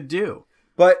what he could do.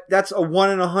 But that's a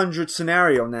 1 in 100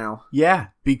 scenario now. Yeah,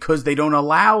 because they don't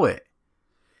allow it.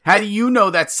 How do you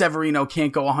know that Severino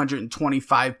can't go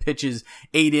 125 pitches,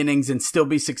 8 innings, and still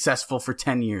be successful for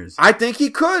 10 years? I think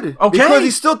he could. Okay. Because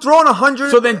he's still throwing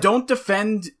 100. So then don't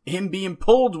defend him being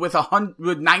pulled with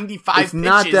 95 pitches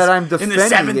not that I'm defending in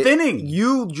the 7th inning.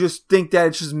 You just think that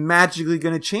it's just magically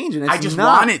going to change. And I just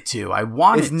want it to. I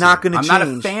want it to. It's not going to change. I'm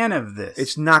not a fan of this.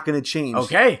 It's not going to change.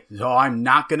 Okay. So I'm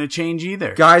not going to change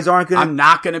either. Guys aren't going to. I'm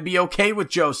not going to be okay with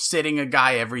Joe sitting a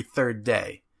guy every 3rd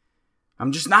day.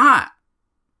 I'm just not.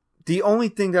 The only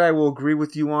thing that I will agree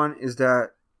with you on is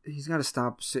that he's got to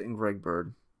stop sitting Greg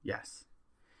Bird. Yes.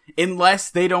 Unless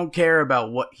they don't care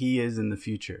about what he is in the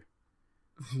future.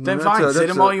 Then fine, sit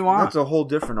him all you want. That's a whole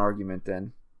different argument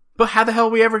then. But how the hell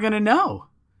are we ever going to know?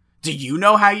 Do you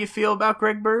know how you feel about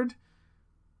Greg Bird?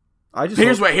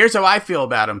 Here's how I feel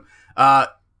about him.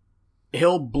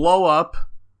 He'll blow up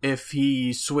if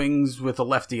he swings with a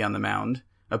lefty on the mound.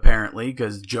 Apparently,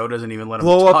 because Joe doesn't even let him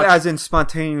blow up as in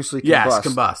spontaneously combust. Yes,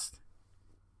 combust.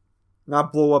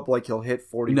 Not blow up like he'll hit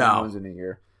 40 runs in a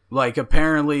year. Like,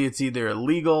 apparently it's either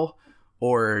illegal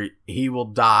or he will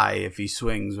die if he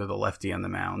swings with a lefty on the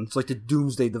mound. It's like the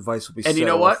doomsday device will be set And you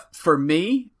know off. what? For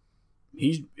me,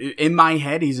 in my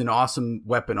head, he's an awesome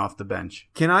weapon off the bench.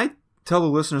 Can I tell the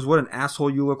listeners what an asshole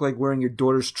you look like wearing your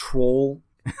daughter's Troll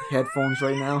headphones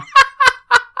right now?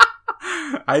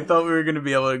 I thought we were going to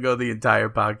be able to go the entire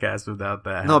podcast without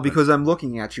that. No, because I'm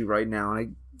looking at you right now, and I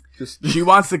just... She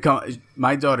wants to come...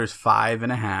 My daughter's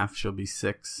 5.5. She'll be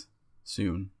 6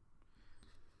 soon.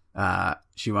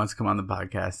 She wants to come on the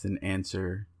podcast and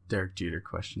answer Derek Jeter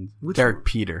questions. Derek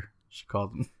Peter, she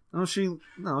called him. Oh,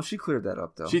 she cleared that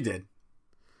up, though. She did.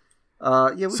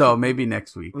 Maybe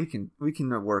next week. We can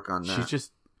work on that.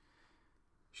 She's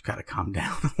got to calm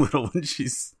down a little when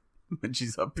she's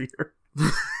up here.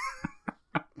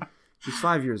 She's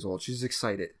 5 years old. She's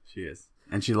excited. She is.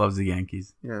 And she loves the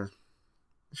Yankees. Yeah,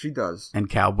 she does. And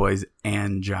Cowboys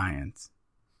and Giants.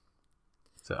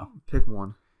 So. Pick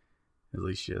one. At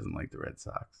least she doesn't like the Red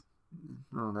Sox.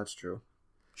 Oh, that's true.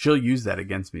 She'll use that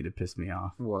against me to piss me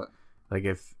off. What? Like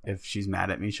if she's mad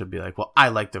at me, she'll be like, well, I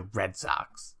like the Red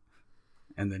Sox.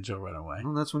 And then she'll run away.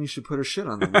 Well, that's when you should put her shit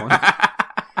on the one.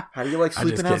 How do you like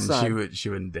sleeping outside? She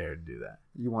wouldn't dare to do that.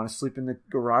 You want to sleep in the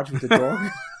garage with the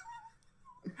dog?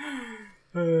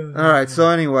 All right. So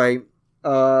anyway,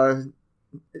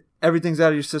 everything's out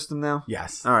of your system now?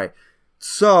 Yes. All right.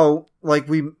 So, like,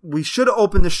 we should have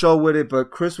opened the show with it,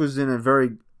 but Chris was in a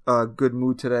very good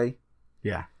mood today.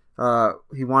 Yeah.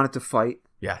 He wanted to fight.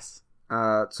 Yes.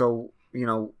 So,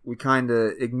 we kind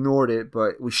of ignored it,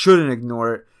 but we shouldn't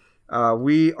ignore it.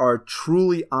 We are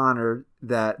truly honored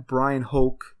that Brian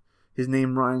Hoke, his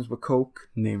name rhymes with Coke.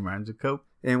 Name rhymes with Coke.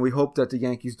 And we hope that the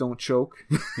Yankees don't choke.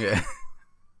 Yeah.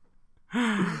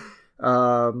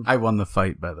 I won the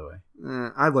fight, by the way.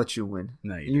 I let you win.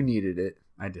 No, you needed it.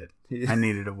 I did. I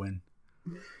needed a win.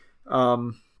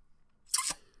 Brian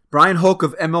Hoke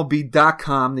of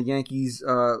MLB.com, the Yankees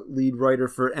lead writer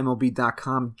for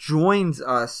MLB.com, joins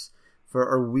us for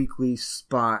our weekly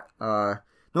spot. No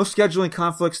scheduling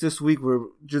conflicts this week. We're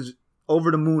just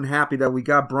over the moon happy that we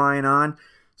got Brian on.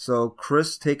 So,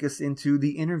 Chris, take us into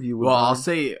the interview with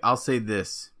Brian. I'll say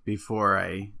this before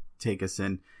I take us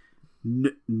in.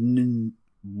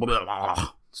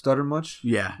 Stutter much?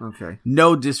 Yeah. Okay.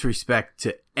 No disrespect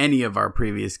to any of our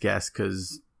previous guests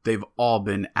because they've all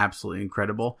been absolutely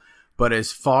incredible. But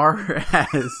as far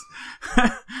as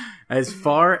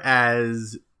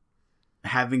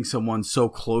having someone so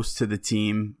close to the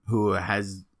team who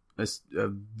has a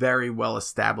very well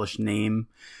established name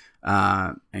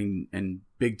and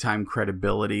big time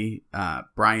credibility,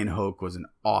 Brian Hoke was an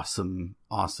awesome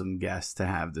guest to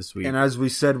have this week. And as we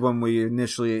said when we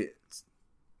initially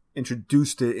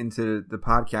introduced it into the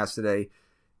podcast today,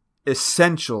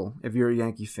 essential if you're a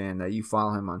Yankee fan that you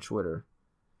follow him on Twitter.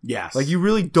 Yes. Like, you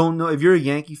really don't know. If you're a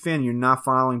Yankee fan, you're not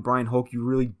following Brian Hoke, you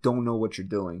really don't know what you're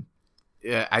doing.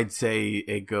 Yeah, I'd say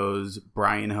it goes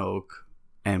Brian Hoke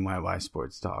and YY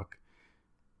Sports Talk.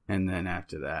 And then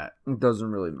after that, it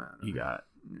doesn't really matter. You got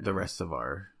the rest of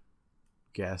our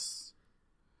guests.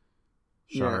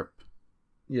 Sharp.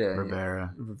 Yeah.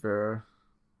 Rivera.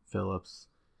 Phillips.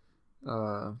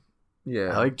 Yeah.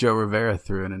 I like Joe Rivera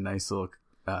threw in a nice little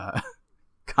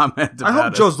comment about I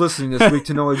hope us. Joe's listening this week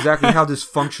to know exactly how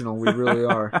dysfunctional we really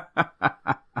are.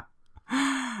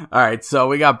 All right, so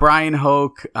we got Brian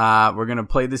Hoke. We're going to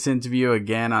play this interview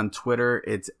again on Twitter.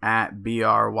 It's at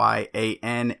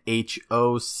BRYANHOCH.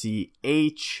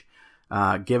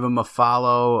 Give him a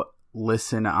follow.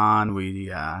 Listen on. We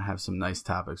have some nice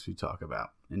topics we talk about.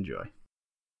 Enjoy.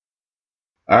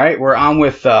 All right, we're on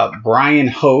with Brian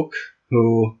Hoke,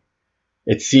 who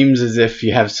it seems as if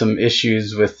you have some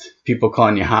issues with people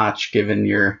calling you Hotch, given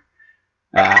your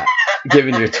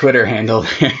Twitter handle.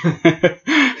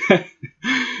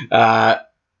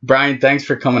 Brian, thanks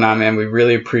for coming on, man. We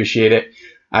really appreciate it.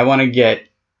 I want to get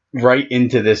right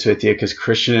into this with you because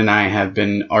Christian and I have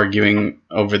been arguing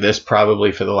over this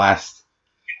probably for the last...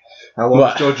 How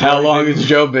long has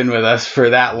Joe been with us? For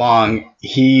that long.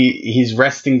 He's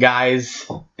resting guys,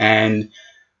 and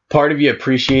part of you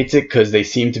appreciates it because they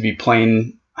seem to be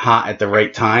playing hot at the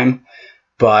right time.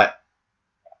 But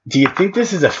do you think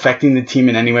this is affecting the team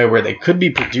in any way where they could be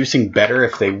producing better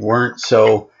if they weren't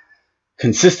so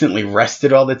consistently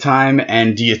rested all the time?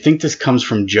 And do you think this comes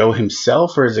from Joe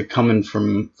himself, or is it coming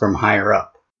from higher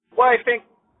up? Well, I think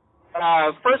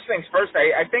first things first,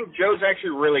 I think Joe's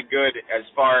actually really good as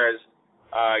far as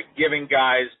giving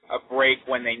guys a break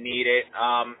when they need it.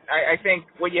 I think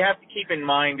what you have to keep in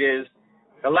mind is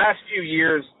the last few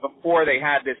years before they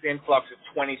had this influx of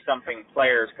 20-something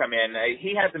players come in,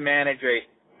 he had to manage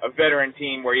a veteran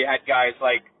team where you had guys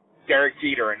like Derek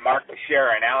Jeter and Mark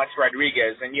Teixeira and Alex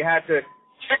Rodriguez, and you had to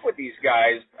check with these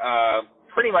guys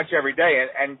pretty much every day,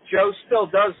 and Joe still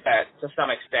does that to some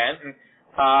extent. And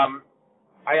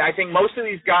I think most of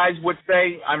these guys would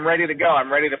say, I'm ready to go,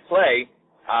 I'm ready to play.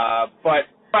 But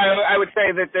I would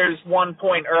say that there's one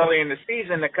point early in the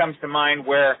season that comes to mind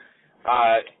where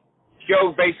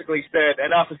Joe basically said,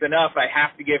 enough is enough, I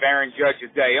have to give Aaron Judge a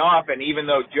day off. And even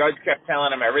though Judge kept telling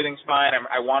him everything's fine,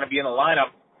 I want to be in the lineup,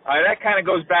 that kind of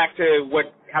goes back to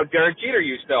how Derek Jeter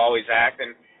used to always act,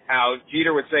 and how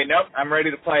Jeter would say, nope, I'm ready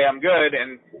to play, I'm good.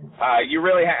 And you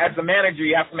really, as a manager,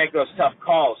 you have to make those tough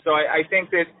calls. So I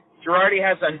think that Girardi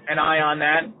has an eye on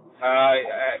that.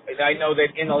 I know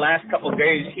that in the last couple of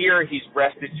days here, he's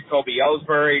rested Jacoby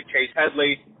Ellsbury, Chase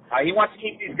Headley. He wants to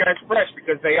keep these guys fresh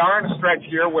because they are in a stretch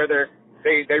here where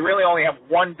they really only have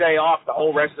one day off the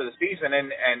whole rest of the season,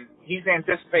 and he's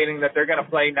anticipating that they're going to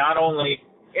play not only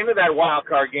into that wild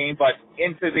card game, but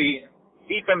into the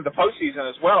deep into the postseason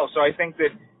as well. So I think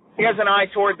that he has an eye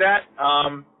toward that.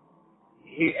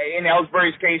 In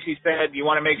Ellsbury's case, he said you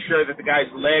want to make sure that the guy's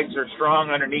legs are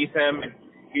strong underneath him, and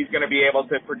he's going to be able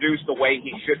to produce the way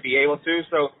he should be able to.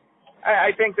 So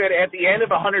I think that at the end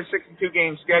of a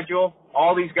 162-game schedule,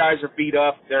 all these guys are beat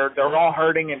up. They're all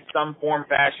hurting in some form,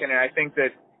 fashion, and I think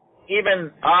that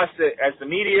even us as the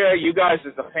media, you guys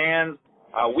as the fans,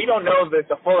 we don't know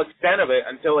the full extent of it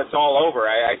until it's all over.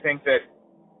 I think that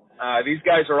these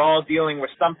guys are all dealing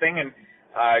with something, and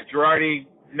Girardi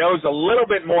knows a little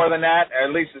bit more than that, at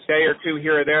least a day or two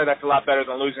here or there. That's a lot better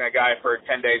than losing a guy for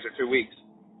 10 days or 2 weeks.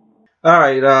 All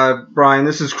right, Brian,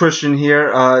 this is Christian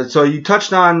here. So you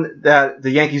touched on that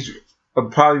the Yankees will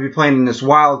probably be playing in this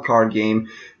wild card game.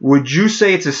 Would you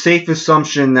say it's a safe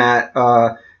assumption that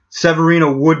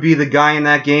Severino would be the guy in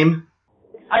that game?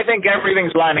 I think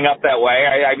everything's lining up that way.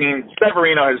 I mean,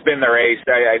 Severino has been their ace.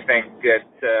 I think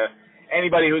that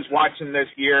anybody who's watching this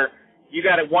year, you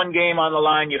got one game on the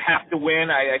line, you have to win.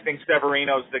 I think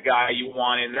Severino's the guy you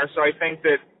want in there. So I think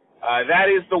that that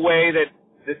is the way that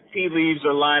the tea leaves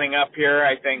are lining up here.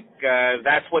 I think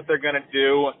that's what they're going to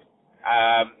do.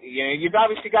 You've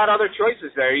obviously got other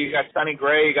choices there. You got Sonny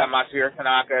Gray, you got Masahiro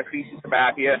Tanaka, CC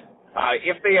Sabathia.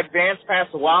 If they advance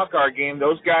past the wild card game,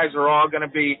 those guys are all going to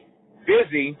be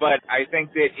busy, but I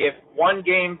think that if one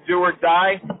game do or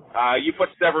die, you put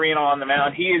Severino on the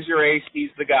mound. He is your ace.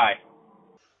 He's the guy.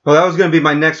 Well, that was going to be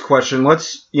my next question.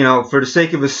 Let's, for the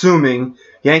sake of assuming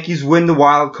Yankees win the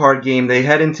wild card game, they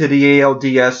head into the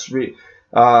ALDS,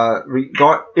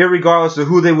 irregardless of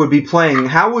who they would be playing.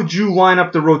 How would you line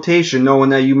up the rotation,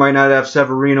 knowing that you might not have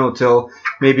Severino till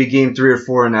maybe game 3 or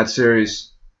 4 in that series?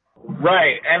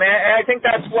 Right, and I think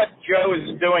that's what Joe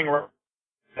is doing.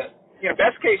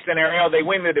 Best case scenario, they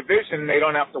win the division, they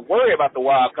don't have to worry about the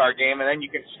wild card game, and then you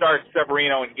can start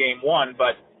Severino in game 1.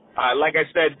 But like I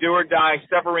said, do or die,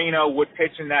 Severino would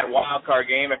pitch in that wild card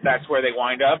game if that's where they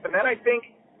wind up. And then I think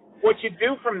what you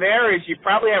do from there is you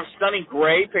probably have Sonny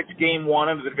Gray pitch game 1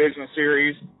 of the division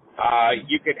series.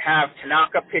 You could have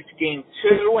Tanaka pitch game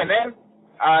 2, and then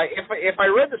if I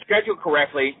read the schedule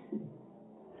correctly,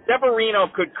 Severino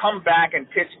could come back and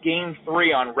pitch game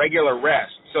 3 on regular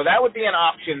rest. So that would be an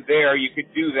option there. You could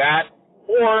do that.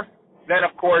 Or then,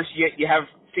 of course, you have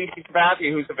CC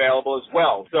Sabathia who's available as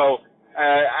well. So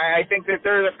I think that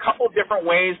there are a couple different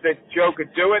ways that Joe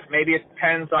could do it. Maybe it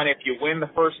depends on if you win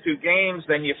the first 2 games,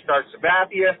 then you start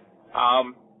Sabathia.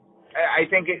 I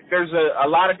think there's a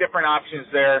lot of different options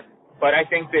there. But I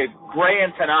think that Gray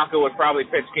and Tanaka would probably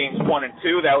pitch games 1 and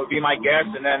 2. That would be my guess.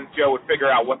 And then Joe would figure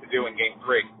out what to do in game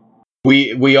 3.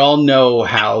 We all know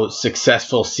how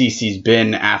successful CeCe's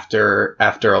been after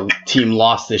a team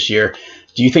lost this year.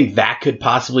 Do you think that could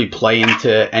possibly play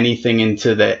into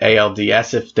the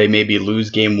ALDS if they maybe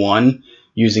lose game 1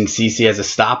 using CeCe as a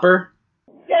stopper?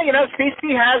 Yeah,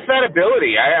 CeCe has that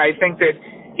ability. I think that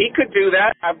he could do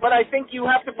that. But I think you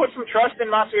have to put some trust in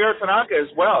Masahiro Tanaka as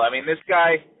well. I mean, this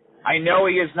guy, I know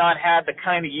he has not had the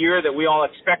kind of year that we all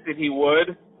expected he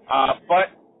would, but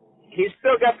he's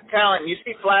still got the talent, and you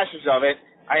see flashes of it.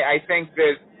 I think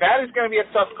that is going to be a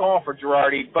tough call for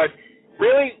Girardi. But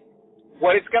really,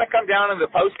 what it's going to come down in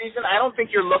the postseason, I don't think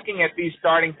you're looking at these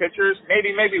starting pitchers.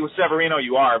 Maybe with Severino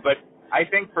you are, but I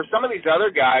think for some of these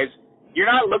other guys, you're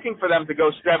not looking for them to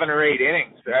go 7 or 8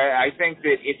 innings. I think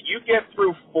that if you get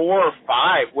through 4 or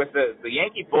 5 with the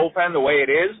Yankee bullpen the way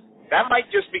it is, that might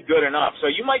just be good enough. So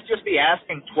you might just be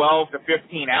asking 12 to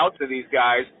 15 outs of these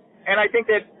guys. And I think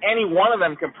that any one of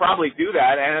them can probably do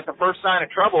that. And at the first sign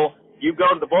of trouble, you go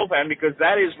to the bullpen because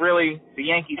that is really the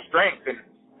Yankees' strength. And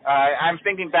I'm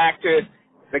thinking back to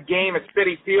the game at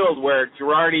Citi Field where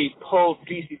Girardi pulled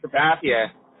CC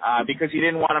Sabathia because he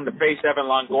didn't want him to face Evan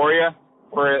Longoria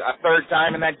for a 3rd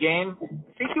time in that game.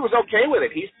 CC was okay with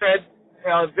it. He said,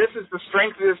 this is the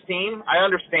strength of this team. I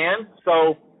understand.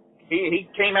 So he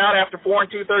came out after 4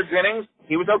 2/3 innings.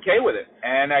 He was okay with it.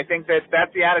 And I think that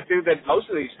that's the attitude that most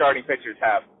of these starting pitchers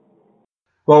have.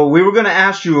 Well, we were going to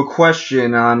ask you a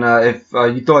question on if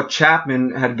you thought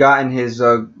Chapman had gotten his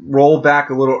role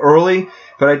back a little early,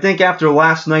 but I think after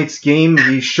last night's game,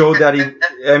 he showed that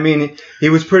he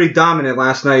was pretty dominant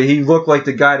last night. He looked like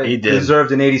the guy that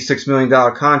deserved an $86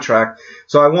 million contract.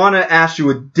 So I want to ask you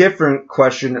a different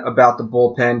question about the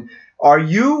bullpen.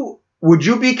 Would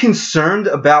you be concerned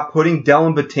about putting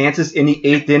Dellin Betances in the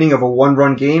 8th inning of a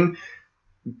 1-run game,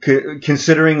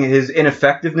 considering his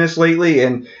ineffectiveness lately,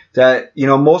 and that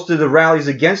most of the rallies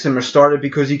against him are started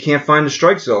because he can't find the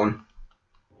strike zone?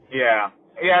 Yeah,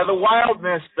 the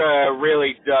wildness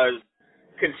really does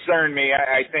concern me.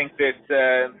 I think that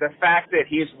the fact that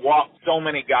he's walked so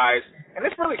many guys, and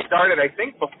this really started, I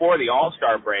think, before the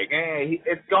All-Star break.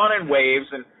 It's gone in waves,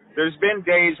 and there's been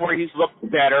days where he's looked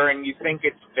better and you think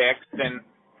it's fixed, and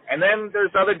then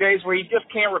there's other days where he just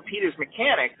can't repeat his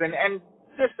mechanics, and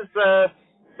this has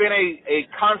been a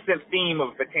constant theme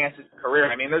of Betances'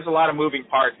 career. I mean, there's a lot of moving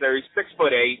parts there. He's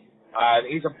 6'8".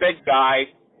 He's a big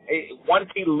guy. Once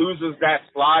he loses that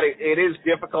slot, it is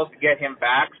difficult to get him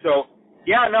back. So,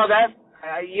 you'd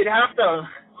have to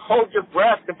hold your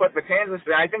breath to put Betances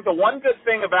there. I think the one good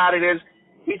thing about it is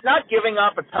he's not giving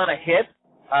up a ton of hits.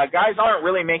 Guys aren't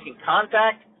really making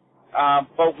contact,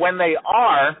 but when they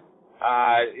are,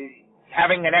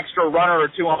 having an extra runner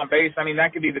or 2 on base, that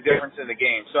could be the difference in the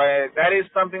game. So that is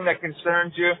something that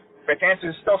concerns you.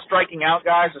 Betances is still striking out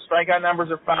guys. The strikeout numbers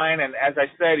are fine, and as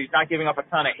I said, he's not giving up a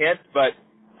ton of hits, but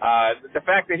the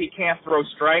fact that he can't throw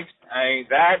strikes,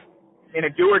 that in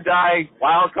a do-or-die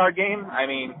wild card game,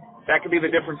 that could be the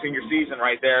difference in your season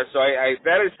right there. So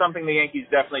that is something the Yankees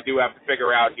definitely do have to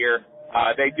figure out here.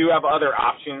 They do have other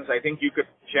options. I think you could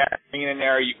put Chapman in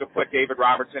there. You could put David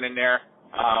Robertson in there.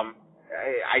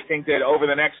 I think that over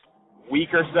the next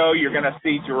week or so, you're going to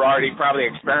see Girardi probably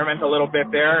experiment a little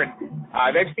bit there, and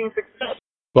they've seen success.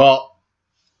 Well,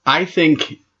 I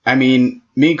think I mean,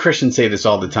 me and Christian say this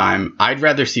all the time. I'd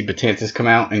rather see Betances come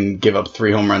out and give up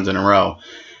 3 home runs in a row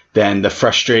than the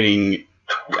frustrating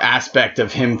aspect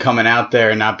of him coming out there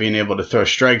and not being able to throw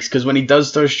strikes. Because when he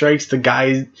does throw strikes, the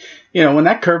guy, when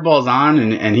that curveball's on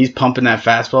and he's pumping that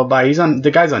fastball by,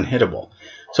 the guy's unhittable.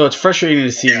 So it's frustrating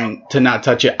to see him to not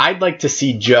touch it. I'd like to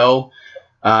see Joe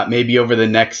maybe over the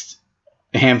next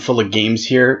handful of games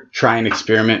here try and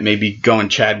experiment, maybe going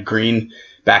Chad Green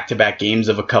back-to-back games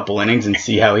of a couple innings and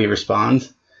see how he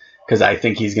responds, because I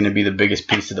think he's going to be the biggest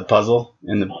piece of the puzzle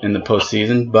in the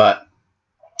postseason. But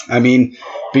I mean,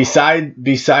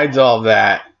 besides all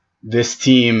that, this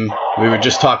team, we were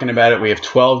just talking about it. We have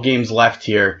 12 games left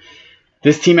here.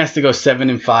 This team has to go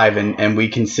 7-5, and we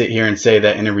can sit here and say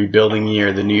that in a rebuilding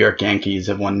year, the New York Yankees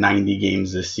have won 90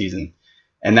 games this season,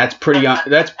 and it's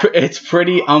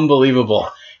pretty unbelievable.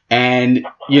 And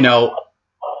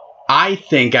I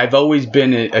think I've always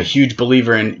been a huge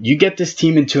believer in, you get this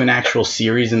team into an actual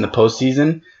series in the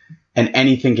postseason and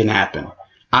anything can happen.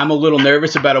 I'm a little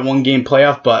nervous about a 1-game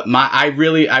playoff, but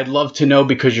I'd love to know,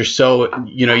 because you're so,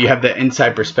 you have the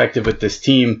inside perspective with this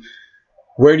team.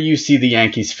 Where do you see the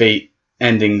Yankees' fate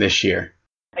ending this year?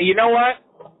 You know what?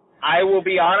 I will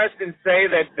be honest and say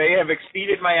that they have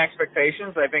exceeded my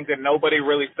expectations. I think that nobody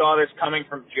really saw this coming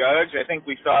from Judge. I think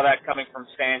we saw that coming from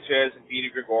Sanchez and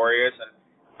Didi Gregorius, and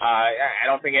I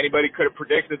don't think anybody could have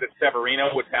predicted that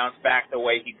Severino would bounce back the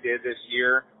way he did this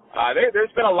year.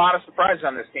 There's been a lot of surprises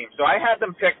on this team. So I had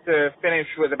them picked to finish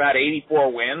with about 84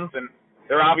 wins, and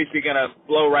they're obviously going to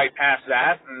blow right past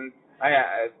that. And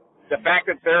the fact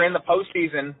that they're in the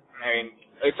postseason, I mean,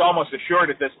 it's almost assured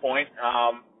at this point.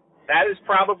 That is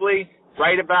probably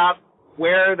right about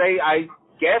where I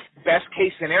guess, best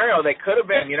case scenario they could have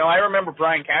been. I remember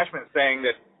Brian Cashman saying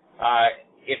that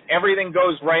if everything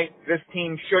goes right, this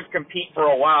team should compete for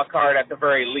a wild card at the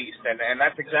very least. And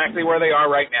that's exactly where they are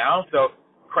right now. So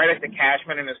credit to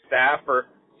Cashman and his staff for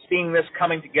seeing this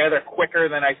coming together quicker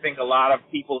than I think a lot of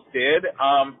people did.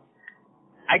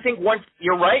 I think once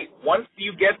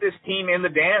you get this team in the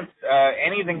dance,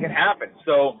 anything can happen.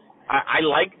 So I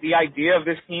like the idea of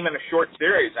this team in a short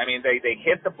series. I mean, they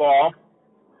hit the ball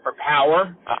for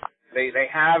power. They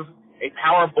have a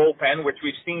power bullpen, which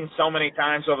we've seen so many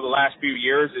times over the last few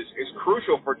years, is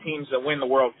crucial for teams that win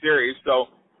the World Series. So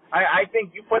I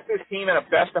think you put this team in a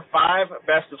best of 5, a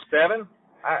best of 7.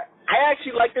 I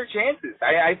actually like their chances.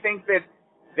 I think that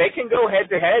they can go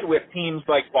head-to-head with teams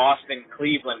like Boston,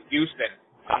 Cleveland, Houston.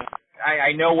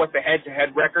 I know what the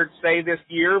head-to-head records say this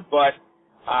year, but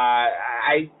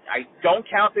I don't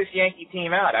count this Yankee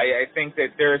team out. I think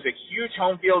that there is a huge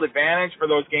home field advantage for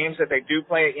those games that they do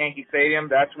play at Yankee Stadium.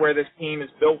 That's where this team is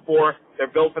built for. They're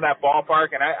built for that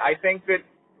ballpark, and I think that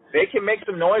they can make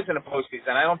some noise in the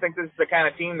postseason. I don't think this is the kind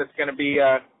of team that's going to be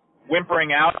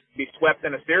whimpering out and be swept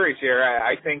in a series here.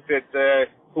 I think that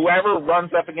whoever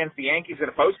runs up against the Yankees in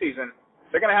the postseason,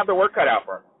 they're going to have their work cut out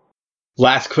for them.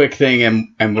 Last quick thing,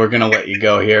 and we're going to let you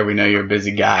go here. We know you're a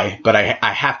busy guy, but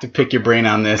I have to pick your brain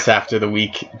on this after the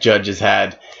week Judge has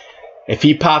had. If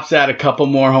he pops out a couple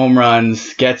more home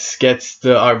runs, gets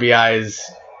the RBIs,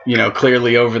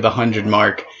 clearly over the 100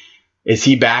 mark, is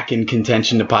he back in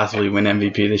contention to possibly win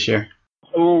MVP this year?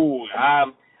 Ooh,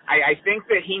 I think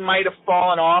that he might have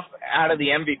fallen off out of the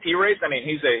MVP race. I mean,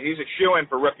 he's a shoo-in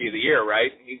for Rookie of the Year,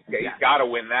 right? He's got to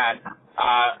win that.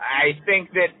 I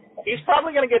think that he's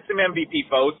probably going to get some MVP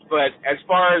votes, but as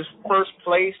far as first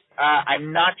place,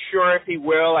 I'm not sure if he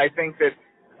will. I think that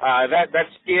that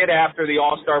skid after the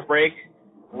All-Star break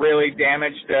really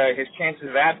damaged his chances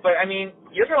of that. But, I mean,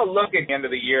 you're going to look at the end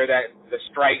of the year that the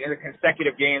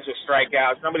consecutive games with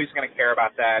strikeouts, nobody's going to care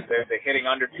about that. They're hitting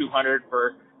under 200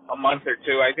 for a month or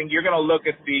two. I think you're going to look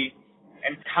at the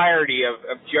entirety of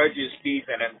Judge's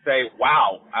season and say,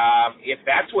 wow, if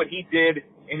that's what he did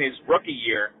in his rookie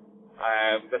year,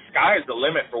 the sky is the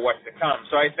limit for what's to come.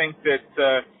 So I think that,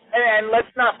 and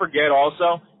let's not forget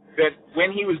also that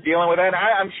when he was dealing with that,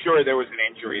 I'm sure there was an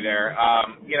injury there.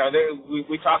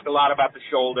 We talked a lot about the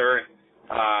shoulder and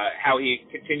how he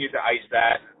continued to ice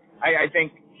that. I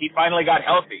think he finally got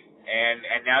healthy,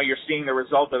 and now you're seeing the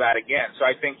result of that again. So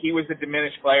I think he was a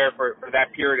diminished player for that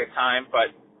period of time,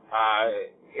 but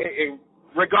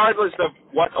regardless of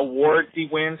what awards he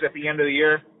wins at the end of the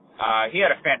year, he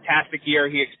had a fantastic year.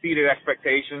 He exceeded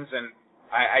expectations, and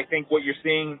I think what you're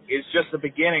seeing is just the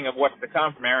beginning of what's to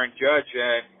come from Aaron Judge.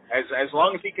 As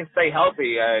long as he can stay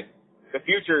healthy, the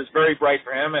future is very bright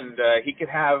for him, and he could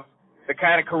have the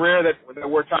kind of career that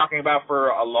we're talking about for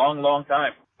a long, long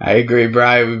time. I agree,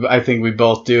 Brian. I think we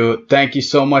both do. Thank you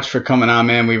so much for coming on,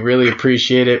 man. We really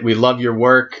appreciate it. We love your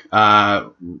work.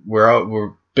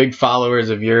 We're big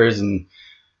followers of yours, and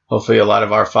Hopefully a lot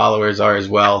of our followers are as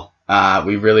well.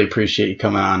 We really appreciate you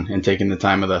coming on and taking the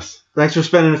time with us. Thanks for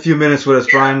spending a few minutes with us,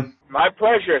 Brian. My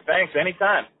pleasure. Thanks.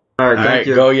 Anytime. All right, All thank right,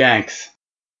 you. go Yanks.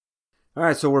 All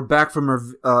right, so we're back from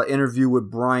our interview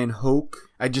with Brian Hoke.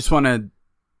 I just want to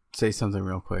say something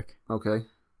real quick. Okay.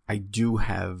 I do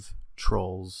have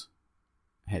Trolls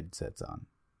headsets on,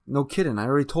 No kidding. I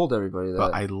already told everybody that.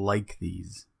 but I like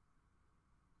these.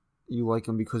 You like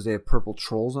them because they have purple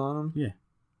trolls on them? Yeah.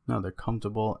 No, they're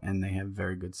comfortable and they have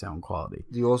very good sound quality.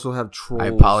 Do you also have trolls? I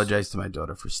apologize to my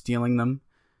daughter for stealing them,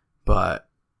 but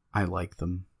I like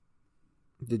them.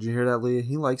 Did you hear that, Leah?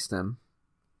 He likes them.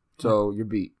 So you're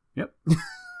beat. Yep.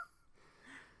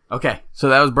 Okay, so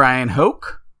that was Brian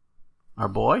Hoke, our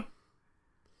boy.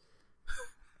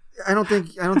 I don't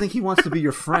think he wants to be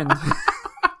your friend.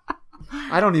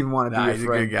 I don't even want to be your He's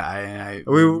friend. a good guy, and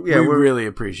We really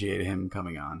appreciate him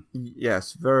coming on,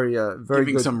 Yes, very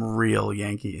giving good. some real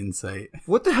Yankee insight,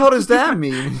 What the hell does that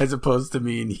mean? as opposed to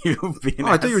me and you being. Oh,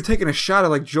 I thought you were taking a shot at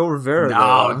like Joe Rivera.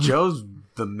 No, though. Joe's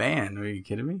the man. Are you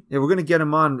kidding me? Yeah, we're gonna get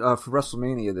him on for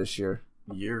WrestleMania this year.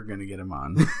 You're gonna get him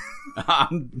on.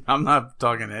 I'm not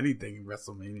talking anything in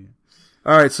WrestleMania.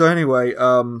 All right. So anyway,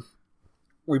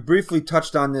 we briefly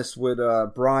touched on this with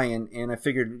Brian, and I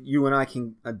figured you and I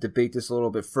can debate this a little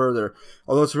bit further.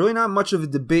 Although it's really not much of a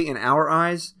debate in our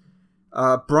eyes.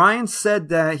 Brian said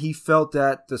that he felt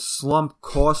that the slump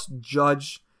cost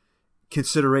Judge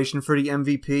consideration for the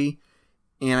MVP,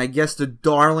 and I guess the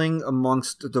darling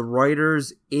amongst the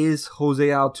writers is Jose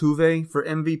Altuve for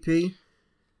MVP.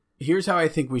 Here's how I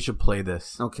think we should play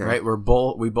this. Okay. Right?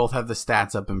 We both have the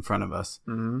stats up in front of us.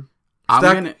 Mm-hmm.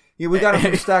 I'm we got him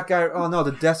from Stat Guy. Oh no,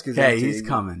 the desk is Hey, empty. he's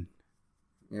coming.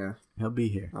 Yeah, He'll be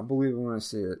here. I'll believe it when I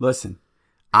see it. Listen,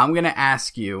 I'm gonna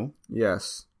ask you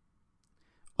Yes.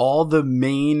 all the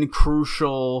main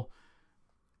crucial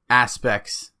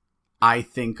aspects I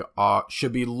think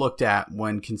should be looked at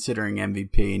when considering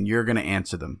MVP, and you're gonna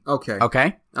answer them. Okay.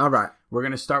 Okay? All right. We're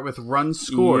gonna start with runs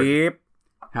scored. Yep.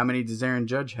 How many does Aaron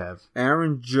Judge have?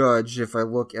 Aaron Judge, if I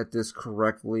look at this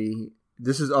correctly,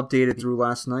 this is updated through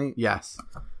last night. Yes.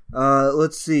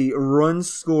 Let's see.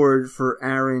 Runs scored for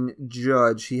Aaron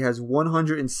Judge. He has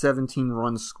 117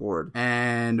 runs scored.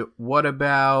 And what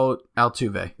about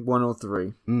Altuve?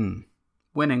 103.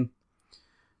 Winning.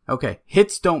 Okay.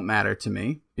 Hits don't matter to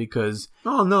me because...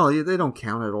 Oh, no, they don't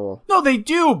count at all. No, they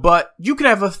do, but you could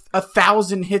have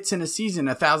 1,000 hits in a season,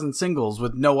 1,000 singles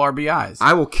with no RBIs.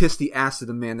 I will kiss the ass of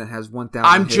the man that has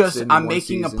 1,000 I'm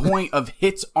making a point of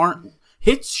hits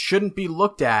shouldn't be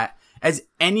looked at as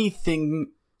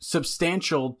anything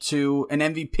substantial to an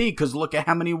MVP because look at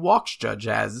how many walks Judge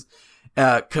has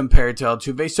compared to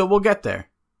Altuve. So we'll get there.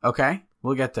 Okay?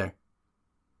 We'll get there.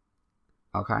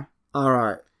 Okay? All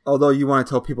right. Although you want to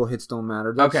tell people hits don't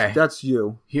matter. That's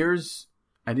you.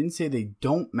 I didn't say they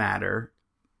don't matter.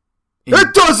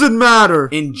 It doesn't matter!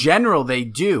 In general, they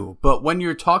do. But when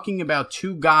you're talking about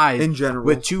two guys In general.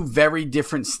 with two very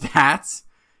different stats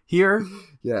here,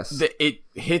 Yes.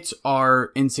 hits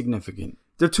are insignificant.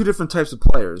 They're two different types of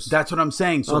players. That's what I'm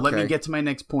saying. So let me Okay. get to my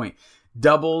next point.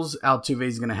 Doubles,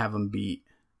 Altuve's going to have them beat.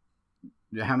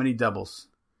 How many doubles?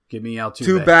 Give me Altuve.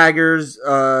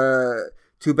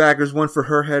 Two baggers, one for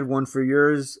her head, one for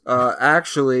yours.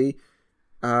 Actually,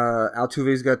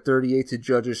 Altuve's got 38 to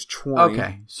Judge's 20.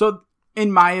 Okay. So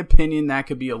in my opinion, that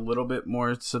could be a little bit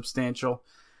more substantial.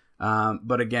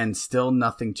 But again, still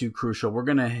nothing too crucial. We're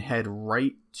going to head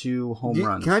right to home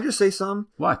runs. Can I just say something?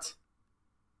 What?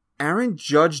 Aaron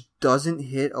Judge doesn't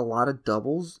hit a lot of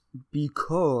doubles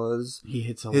because He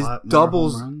hits a his lot more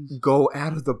doubles home runs? go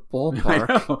out of the I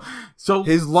ballpark. know. So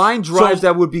His line drives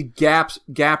that would be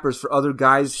gappers for other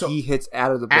guys, So, he hits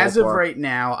out of the ballpark. as of right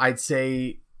now, I'd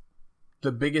say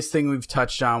the biggest thing we've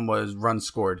touched on was runs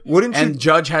scored. Wouldn't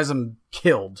Judge has him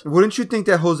killed. Wouldn't you think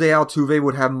that Jose Altuve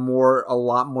would have a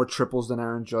lot more triples than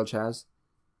Aaron Judge has?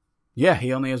 Yeah,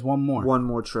 he only has one more. One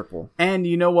more triple. And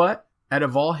you know what? Out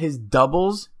of all his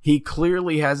doubles, he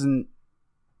clearly hasn't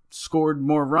scored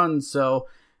more runs, so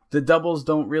the doubles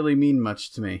don't really mean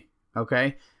much to me.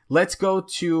 Okay? Let's go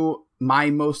to my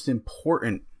most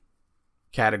important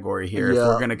category here if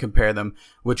we're going to compare them,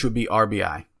 which would be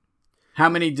RBI. How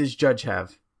many does Judge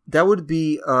have? That would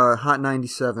be Hot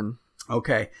 97.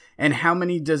 Okay. And how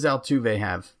many does Altuve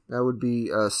have? That would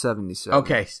be 77.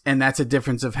 Okay. And that's a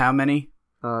difference of how many?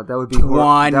 That would be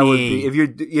 20. That would be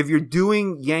if you're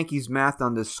doing Yankees math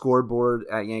on the scoreboard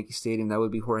at Yankee Stadium, that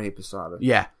would be Jorge Posada.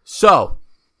 Yeah. So,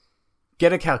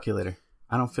 get a calculator.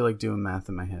 I don't feel like doing math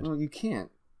in my head. No, you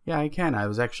can't. Yeah, I can. I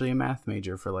was actually a math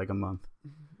major for like a month.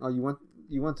 Oh,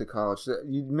 you went to college.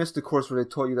 You missed the course where they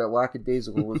taught you that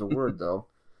lackadaisical was a word, though.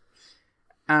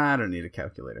 I don't need a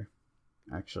calculator.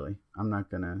 Actually, I'm not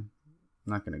gonna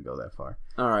go that far.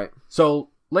 All right. So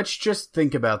let's just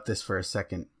think about this for a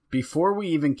second. Before we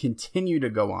even continue to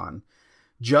go on,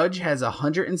 Judge has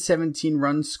 117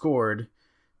 runs scored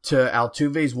to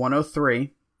Altuve's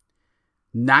 103,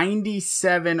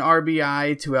 97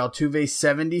 RBI to Altuve's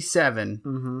 77.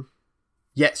 Mm-hmm.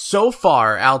 Yet so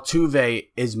far, Altuve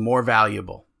is more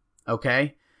valuable.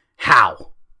 Okay?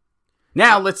 How?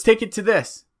 Now let's take it to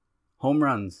this. Home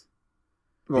runs.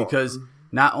 Well, Because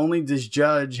not only does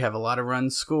Judge have a lot of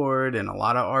runs scored and a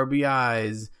lot of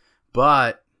RBIs,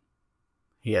 but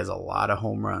he has a lot of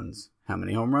home runs. How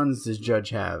many home runs does Judge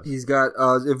have? he's got,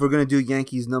 if we're going to do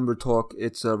Yankees number talk,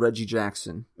 it's Reggie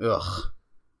Jackson. Ugh.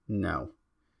 No.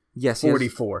 Yes, he has-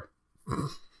 44.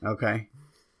 Okay.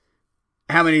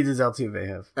 How many does Altuve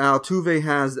have? Altuve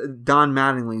has Don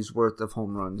Mattingly's worth of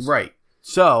home runs. Right.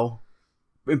 So,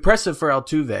 impressive for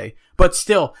Altuve, but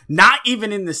still not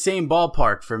even in the same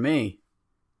ballpark for me.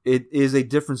 It is a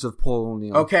difference of Paul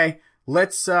O'Neill. Okay.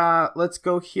 Let's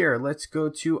go here. Let's go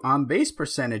to on base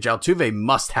percentage. Altuve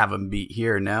must have him beat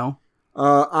here, no?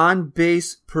 On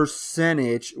base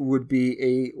percentage would be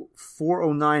a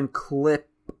 409 clip.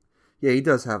 Yeah, he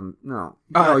does have him. No,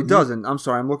 he doesn't. I'm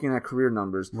sorry. I'm looking at career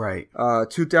numbers. Right.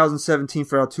 2017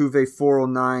 for Altuve,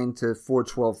 409 to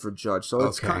 412 for Judge. So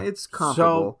it's it's comparable.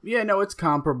 So, yeah, no, it's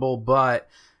comparable, but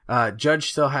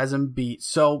Judge still has him beat.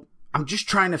 So I'm just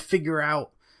trying to figure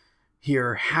out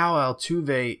here how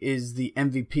Altuve is the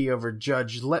MVP over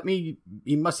Judge.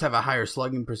 He must have a higher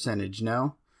slugging percentage,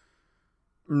 no?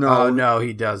 No. Oh, no,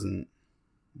 he doesn't.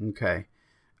 Okay.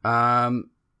 So,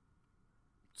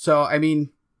 I mean,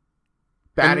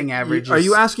 batting average. Are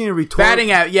you asking a rhetorical?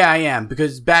 Yeah, I am,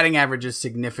 because batting average is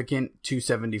significant,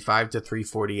 275 to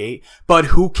 348. But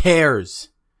who cares?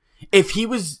 If he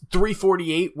was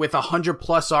 348 with 100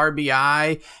 plus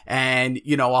RBI and,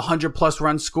 100 plus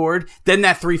runs scored, then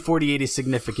that 348 is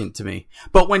significant to me.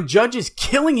 But when Judge is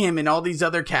killing him in all these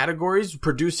other categories,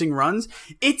 producing runs,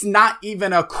 it's not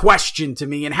even a question to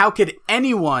me. And how could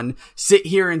anyone sit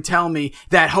here and tell me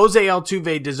that Jose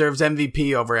Altuve deserves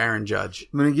MVP over Aaron Judge?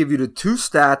 I'm going to give you the two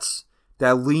stats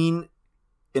that lean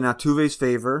in Altuve's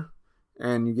favor.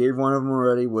 And you gave one of them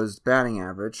already, was batting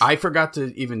average. I forgot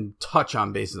to even touch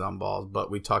on bases on balls,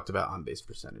 but we talked about on base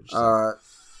percentage. So.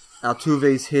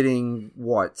 Altuve's hitting,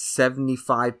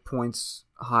 75 points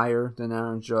higher than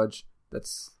Aaron Judge?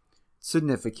 That's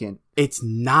significant. It's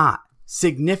not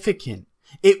significant.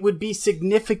 It would be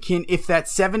significant if that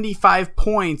 75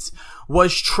 points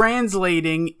was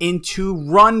translating into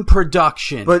run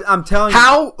production. But I'm telling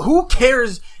you... Who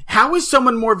cares? How is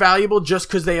someone more valuable just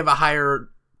because they have a higher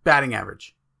batting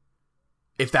average?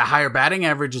 If that higher batting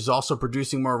average is also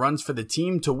producing more runs for the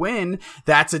team to win,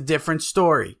 that's a different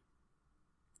story.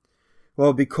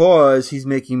 Well, because he's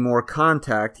making more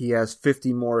contact, he has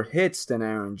 50 more hits than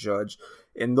Aaron Judge,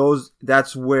 and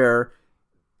that's where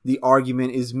the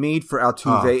argument is made for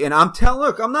Altuve. And I'm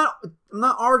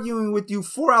not arguing with you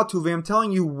for Altuve. I'm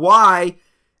telling you why,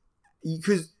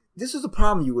 because this is a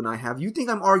problem you and I have. You think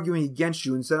I'm arguing against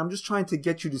you. Instead, I'm just trying to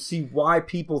get you to see why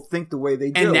people think the way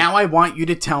they do. And now I want you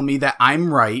to tell me that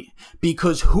I'm right,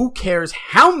 because who cares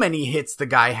how many hits the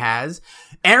guy has?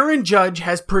 Aaron Judge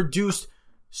has produced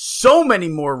so many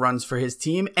more runs for his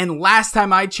team. And last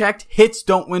time I checked, hits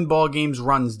don't win ball games,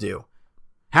 runs do.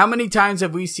 How many times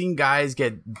have we seen guys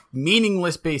get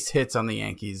meaningless base hits on the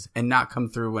Yankees and not come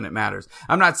through when it matters?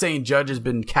 I'm not saying Judge has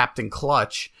been Captain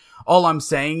Clutch. All I'm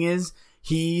saying is,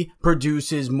 he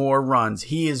produces more runs.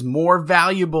 He is more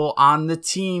valuable on the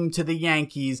team to the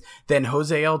Yankees than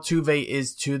Jose Altuve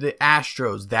is to the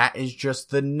Astros. That is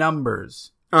just the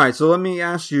numbers. All right, so let me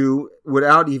ask you,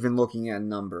 without even looking at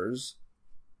numbers,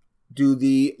 do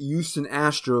the Houston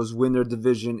Astros win their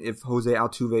division if Jose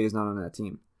Altuve is not on that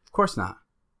team? Of course not.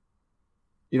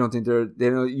 You don't think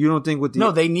you don't think with the...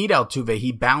 No, they need Altuve.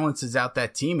 He balances out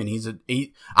that team, and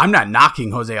I'm not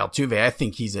knocking Jose Altuve. I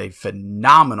think he's a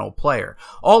phenomenal player.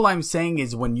 All I'm saying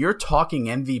is when you're talking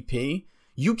MVP,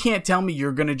 you can't tell me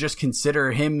you're going to just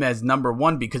consider him as number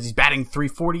one because he's batting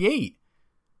 348.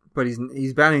 But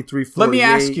he's batting 348. Let me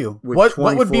ask you, what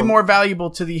would be more valuable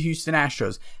to the Houston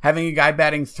Astros? Having a guy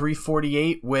batting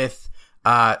 348 with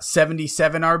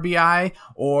 77 RBI,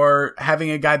 or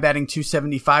having a guy batting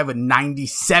 275 with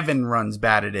 97 runs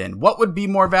batted in? What would be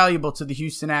more valuable to the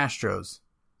Houston Astros?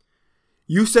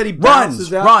 You said he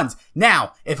balances out. Runs.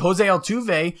 Now, if Jose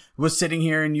Altuve was sitting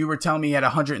here and you were telling me he had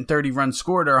 130 runs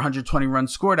scored or 120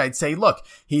 runs scored, I'd say, look,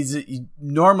 he's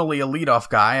normally a leadoff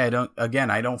guy.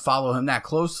 I don't follow him that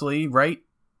closely, right?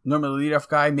 Normally a leadoff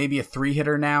guy, maybe a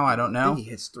 3-hitter now. I don't know. I think he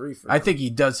hits 3 for him. I think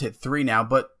he does hit 3 now,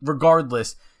 but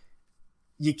regardless,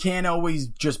 you can't always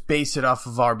just base it off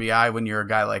of RBI when you're a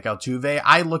guy like Altuve.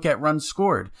 I look at runs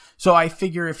scored. So I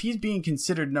figure if he's being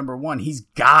considered number one, he's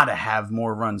got to have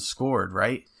more runs scored,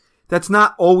 right? That's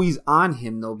not always on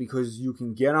him, though, because you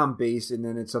can get on base and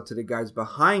then it's up to the guys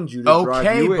behind you to drive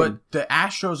you in. Okay, but the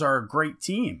Astros are a great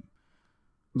team.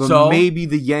 But maybe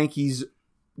the Yankees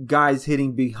guys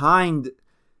hitting behind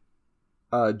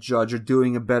Judge are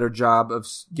doing a better job of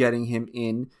getting him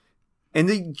in. And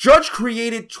the Judge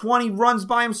created 20 runs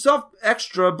by himself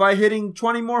extra by hitting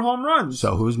 20 more home runs.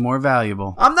 So who's more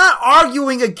valuable? I'm not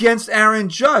arguing against Aaron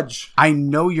Judge. I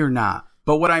know you're not.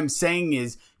 But what I'm saying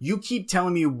is you keep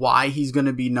telling me why he's going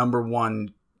to be number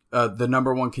one, the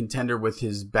number one contender with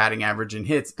his batting average and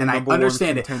hits. And I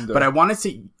understand it. But I want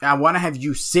to have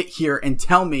you sit here and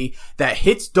tell me that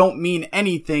hits don't mean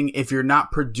anything if you're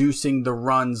not producing the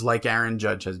runs like Aaron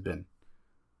Judge has been.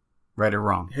 Right or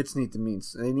wrong? Hits need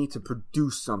to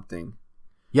produce something.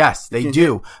 Yes, they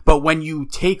do. But when you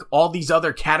take all these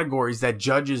other categories that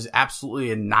Judge is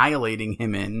absolutely annihilating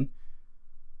him in,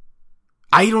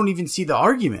 I don't even see the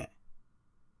argument.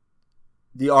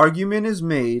 The argument is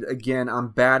made, again, on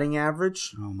batting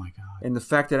average. Oh, my God. And the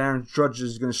fact that Aaron Judge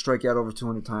is going to strike out over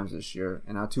 200 times this year.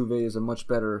 And Altuve is a much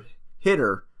better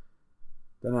hitter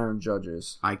than Aaron Judge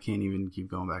is. I can't even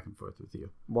keep going back and forth with you.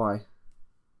 Why?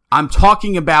 I'm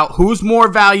talking about who's more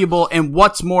valuable and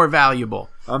what's more valuable.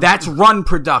 That's run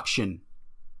production.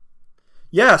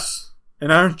 Yes.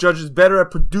 And Aaron Judge is better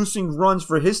at producing runs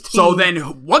for his team. So then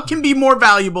what can be more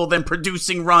valuable than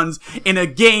producing runs in a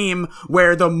game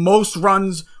where the most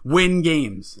runs win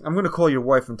games? I'm going to call your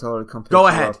wife and tell her to come pick Go you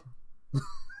ahead.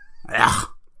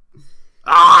 up.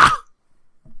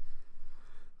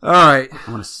 All right.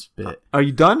 I want to spit. Are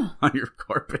you done? On your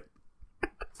carpet.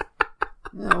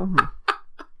 No.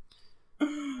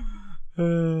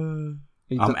 I'm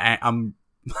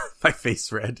my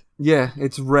face red. Yeah,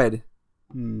 it's red.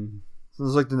 Sounds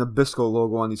like the Nabisco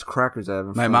logo on these crackers I have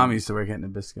in front. My mom used to work at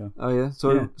Nabisco. Oh, yeah?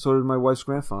 So did my wife's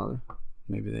grandfather.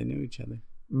 Maybe they knew each other.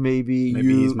 Maybe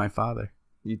he's my father.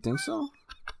 You think so?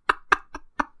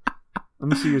 Let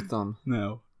me see your thumb.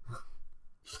 No.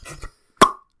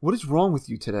 What is wrong with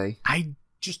you today? I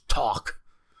just talk.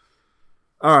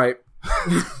 All right.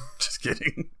 Just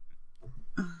kidding.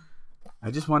 I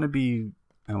want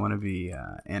to be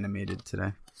animated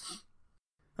today.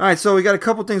 All right, so we got a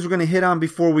couple things we're going to hit on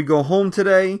before we go home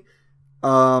today.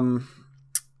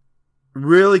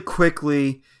 Really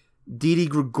quickly, Didi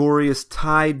Gregorius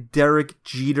tied Derek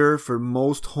Jeter for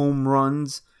most home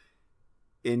runs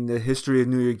in the history of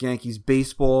New York Yankees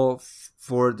baseball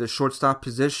for the shortstop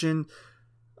position.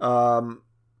 Yes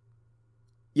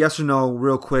or no,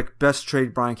 real quick, best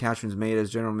trade Brian Cashman's made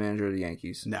as general manager of the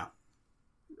Yankees? No.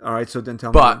 All right, so then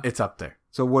tell me. But it's up there.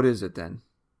 So what is it then?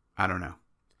 I don't know.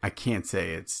 I can't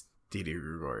say it's Didi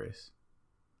Gregorius.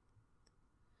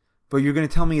 But you're going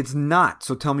to tell me it's not,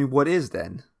 so tell me what is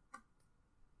then.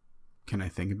 Can I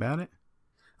think about it?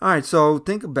 All right, so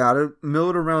think about it. Mill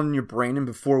it around in your brain, and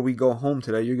before we go home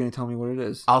today, you're going to tell me what it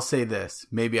is. I'll say this.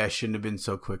 Maybe I shouldn't have been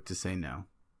so quick to say no.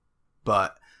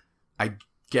 But I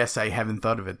guess I haven't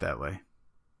thought of it that way.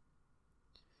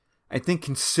 I think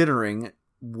considering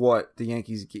what the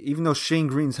Yankees, even though Shane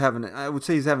Green's I would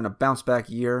say he's having a bounce back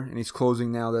year, and he's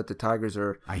closing now that the Tigers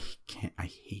are. I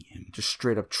hate him. Just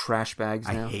straight up trash bags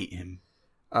now. I hate him.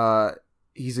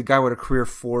 He's a guy with a career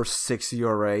 4.6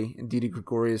 ERA, and Didi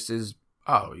Gregorius is.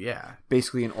 Oh yeah,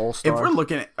 basically an all-star. If we're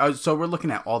looking at, we're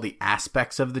looking at all the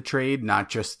aspects of the trade, not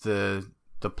just the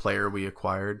player we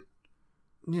acquired.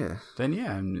 Yeah. Then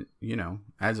yeah,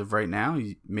 as of right now,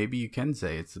 maybe you can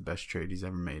say it's the best trade he's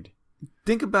ever made.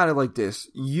 Think about it like this.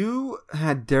 You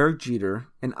had Derek Jeter,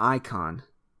 an icon.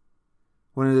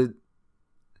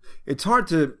 It's hard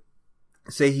to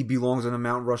say he belongs on the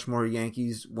Mount Rushmore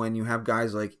Yankees when you have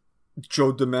guys like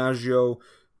Joe DiMaggio,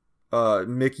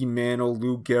 Mickey Mantle,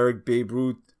 Lou Gehrig, Babe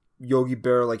Ruth, Yogi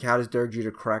Berra. Like, how does Derek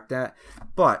Jeter crack that?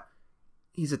 But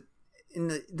he's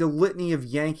in the litany of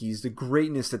Yankees, the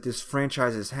greatness that this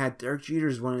franchise has had. Derek Jeter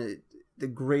is one of the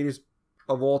greatest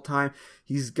of all time.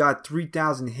 He's got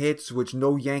 3,000 hits, which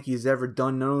no Yankee has ever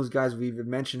done. None of those guys we've even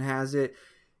mentioned has it.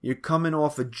 You're coming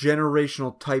off a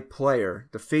generational type player,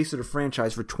 the face of the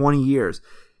franchise for 20 years.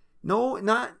 No,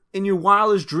 not in your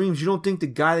wildest dreams. You don't think the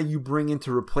guy that you bring in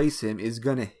to replace him is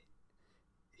going to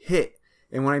hit.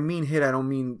 And when I mean hit, I don't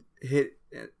mean hit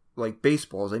like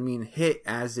baseballs. I mean hit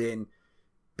as in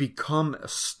become a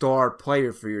star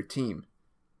player for your team.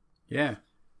 Yeah.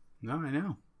 No, I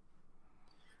know.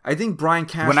 I think Brian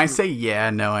Cashman... When I say yeah,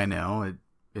 no, I know,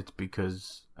 it's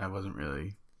because I wasn't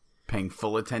really paying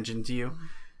full attention to you.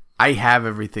 I have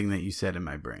everything that you said in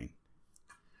my brain.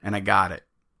 And I got it.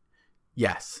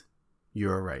 Yes,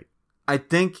 you're right. I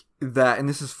think that, and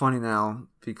this is funny now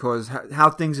because how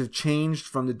things have changed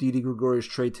from the Didi Gregorius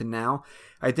trade to now.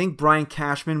 I think Brian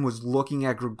Cashman was looking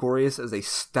at Gregorius as a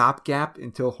stopgap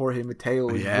until Jorge Mateo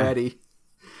was ready.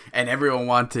 And everyone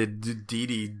wanted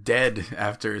Didi dead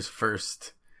after his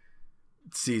first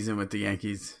season with the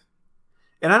Yankees.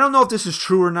 And I don't know if this is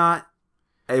true or not.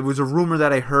 It was a rumor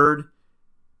that I heard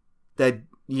that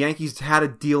the Yankees had a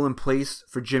deal in place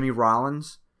for Jimmy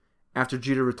Rollins after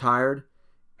Jeter retired,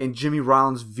 and Jimmy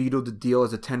Rollins vetoed the deal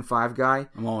as a 10-5 guy.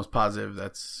 I'm almost positive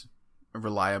that's a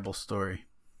reliable story.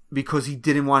 Because he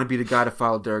didn't want to be the guy to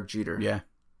follow Derek Jeter. Yeah.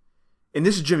 And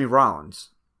this is Jimmy Rollins.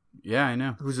 Yeah, I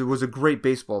know. Who was a great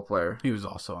baseball player. He was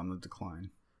also on the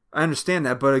decline. I understand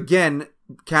that, but again,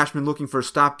 Cashman looking for a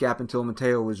stopgap until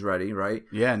Mateo was ready, right?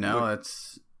 Yeah, no,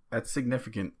 that's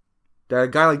significant. That a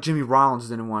guy like Jimmy Rollins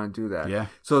didn't want to do that. Yeah.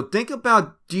 So think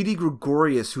about Didi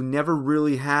Gregorius, who never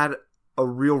really had a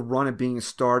real run at being a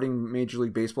starting Major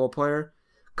League Baseball player,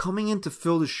 coming in to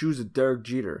fill the shoes of Derek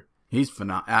Jeter. He's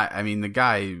phenomenal. I mean, the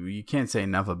guy, you can't say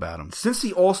enough about him. Since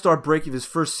the All-Star break of his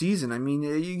first season, I mean,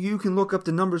 you can look up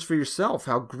the numbers for yourself,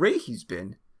 how great he's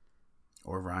been.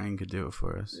 Or Ryan could do it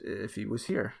for us. If he was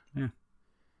here. Yeah.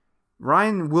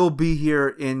 Ryan will be here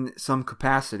in some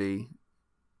capacity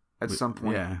at some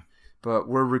point. Yeah. But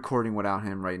we're recording without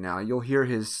him right now. You'll hear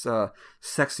his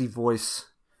sexy voice,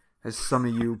 as some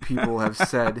of you people have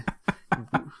said.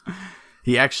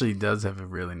 He actually does have a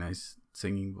really nice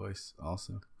singing voice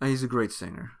also. He's a great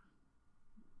singer.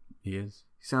 He is.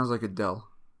 He sounds like Adele.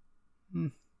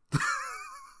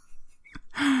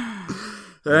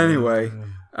 Anyway,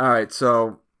 all right,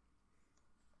 so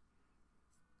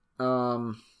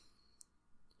I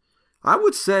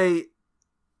would say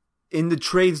in the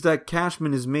trades that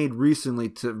Cashman has made recently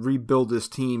to rebuild this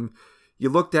team, you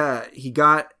looked at, he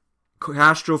got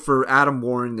Castro for Adam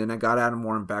Warren, then I got Adam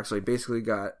Warren back, so he basically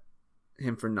got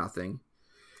him for nothing.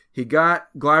 He got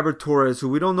Gleyber Torres, who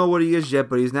we don't know what he is yet,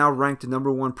 but he's now ranked the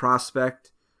number 1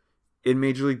 prospect in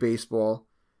Major League Baseball,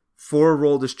 for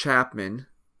Aroldis Chapman.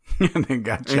 And then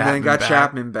got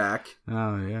Chapman back.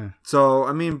 Oh, yeah. So,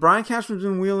 I mean, Brian Cashman's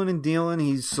been wheeling and dealing.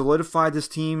 He's solidified this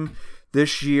team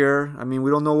this year. I mean,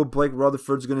 we don't know what Blake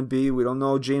Rutherford's going to be. We don't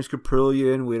know James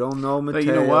Caprillion. We don't know Mateo. But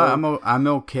you know what? I'm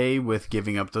okay with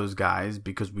giving up those guys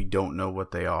because we don't know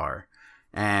what they are.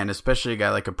 And especially a guy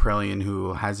like Caprillion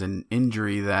who has an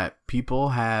injury that people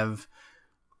have,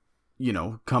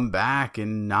 come back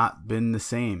and not been the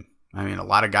same. I mean, a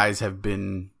lot of guys have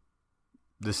been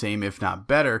the same, if not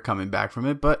better, coming back from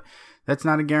it, but that's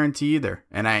not a guarantee either.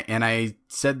 And I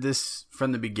said this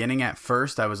from the beginning. At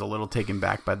first, I was a little taken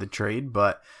back by the trade,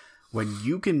 but when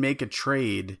you can make a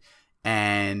trade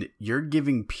and you're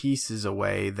giving pieces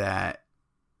away that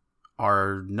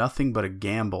are nothing but a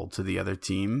gamble to the other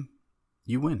team,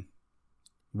 you win.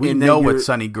 We know what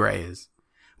Sonny Gray is.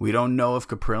 We don't know if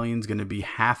Caprillion's going to be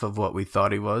half of what we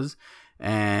thought he was.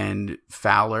 And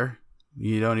Fowler,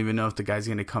 you don't even know if the guy's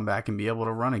going to come back and be able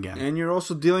to run again. And you're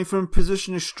also dealing from a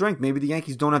position of strength. Maybe the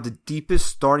Yankees don't have the deepest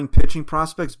starting pitching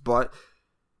prospects, but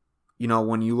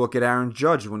when you look at Aaron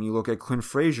Judge, when you look at Clint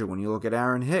Frazier, when you look at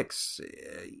Aaron Hicks,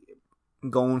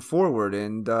 going forward,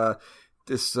 and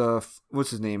this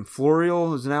what's his name,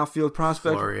 Florial is an outfield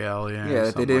prospect. Florial, yeah.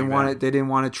 Yeah, they didn't want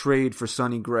to trade for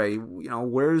Sonny Gray.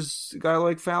 Where's a guy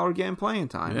like Fowler getting playing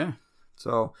time? Yeah.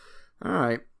 So, all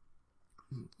right.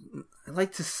 I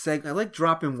like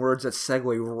dropping words that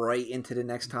segue right into the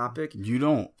next topic. You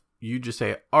don't. You just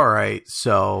say, all right,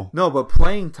 so. No, but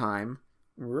playing time,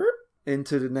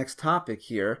 into the next topic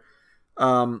here.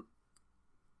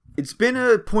 It's been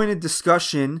a point of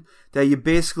discussion that you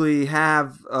basically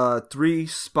have 3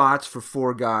 spots for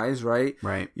 4 guys, right?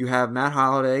 Right. You have Matt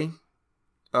Holliday.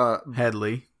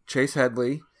 Headley. Chase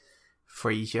Headley.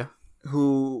 Frazier.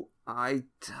 Who I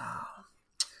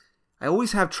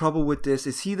always have trouble with this.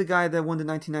 Is he the guy that won the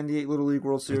 1998 Little League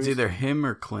World Series? It's either him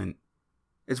or Clint.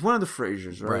 It's one of the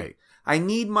Fraziers, right? Right. I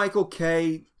need Michael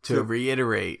Kay to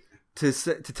reiterate. To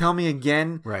tell me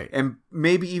again. Right. And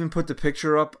maybe even put the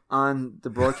picture up on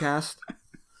the broadcast.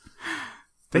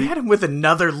 They had him with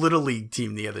another Little League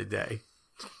team the other day.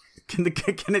 Can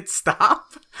it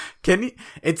stop?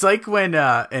 It's like when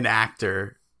an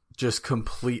actor just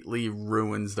completely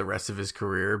ruins the rest of his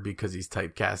career because he's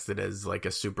typecasted as like a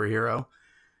superhero.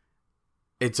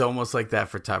 It's almost like that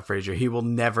for Todd Frazier. He will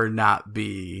never not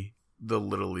be the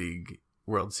Little League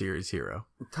World Series hero.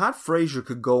 Todd Frazier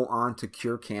could go on to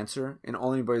cure cancer, and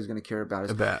all anybody's going to care about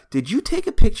is, bet. Did you take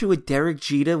a picture with Derek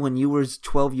Jeter when you were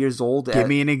 12 years old? Give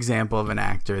me an example of an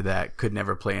actor that could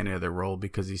never play any other role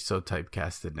because he's so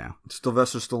typecasted now.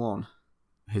 Sylvester Stallone.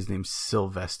 His name's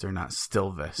Sylvester, not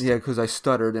Stilvest. Yeah, because I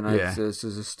stuttered and Yeah. I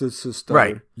stuttered.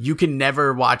 Right. You can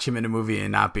never watch him in a movie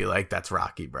and not be like, that's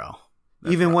Rocky, bro.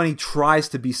 That's Even Rocky. when he tries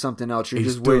to be something else, you're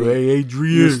He's just still, waiting. hey,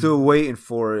 Adrian. You're still waiting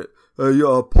for it.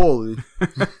 Paulie.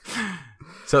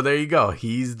 So there you go.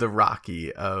 He's the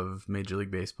Rocky of Major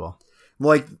League Baseball.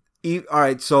 Like, all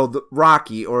right, so the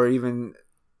Rocky or even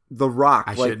The Rock.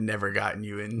 I like, should have never gotten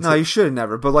you into. No, you should have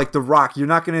never. But like The Rock, you're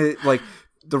not gonna like.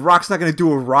 The Rock's not gonna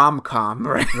do a rom-com,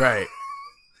 right? Right.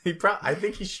 I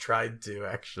think he's tried to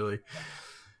actually.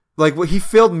 Like, he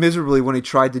failed miserably when he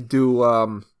tried to do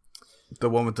The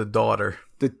one with the daughter.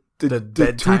 the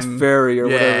bedtime Tooth Fairy or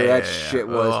whatever that yeah. shit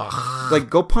was. Ugh. Like,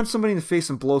 go punch somebody in the face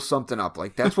and blow something up.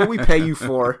 Like, that's what we pay you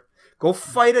for. Go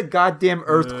fight a goddamn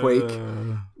earthquake.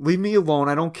 Leave me alone.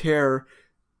 I don't care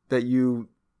that you.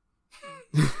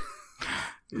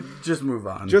 Just move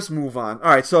on. Just move on. All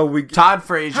right, so we. Todd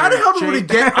Frazier. How the hell did we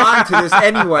get onto this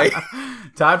anyway?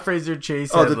 Todd Frazier,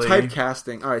 Chase Oh, Headley. the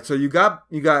typecasting. All right, so you got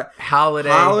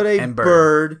Holiday and Bird.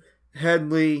 Bird,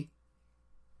 Headley,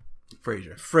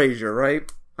 Frazier. right?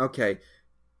 Okay.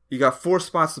 You got 4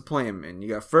 spots to play him in. You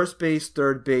got first base,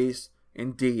 third base,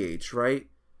 and DH, right?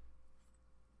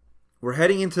 We're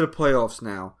heading into the playoffs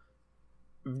now.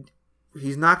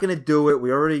 He's not going to do it.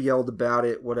 We already yelled about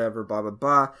it, whatever, blah, blah,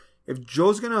 blah. If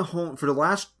Joe's going to home, for the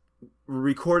last, we're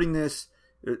recording this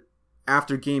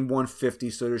after game 150,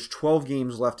 so there's 12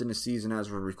 games left in the season as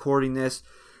we're recording this.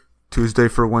 Tuesday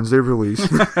for Wednesday release.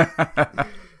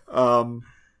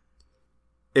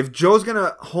 If Joe's going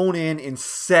to hone in and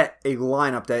set a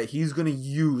lineup that he's going to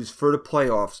use for the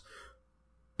playoffs,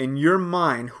 in your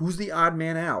mind, who's the odd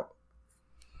man out?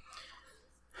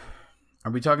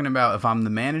 Are we talking about if I'm the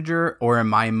manager, or in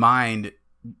my mind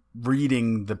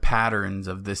reading the patterns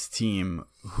of this team,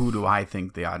 who do I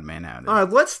think the odd man out is? All right,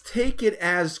 let's take it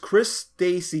as Chris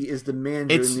Stacy is the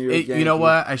manager of New York Yankees. You know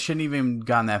what? I shouldn't even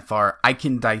gone that far. I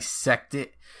can dissect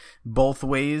it both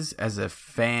ways as a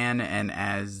fan and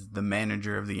as the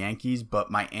manager of the Yankees, but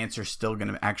my answer's still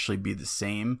going to actually be the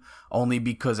same, only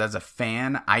because as a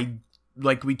fan,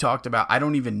 like we talked about, I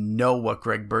don't even know what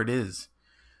Greg Bird is.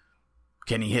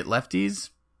 Can he hit lefties?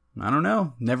 I don't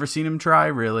know. Never seen him try,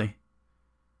 really.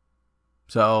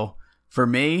 So, for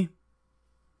me,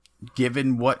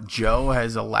 given what Joe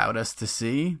has allowed us to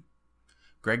see,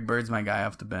 Greg Bird's my guy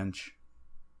off the bench.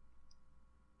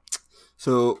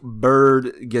 So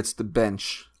Bird gets the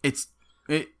bench.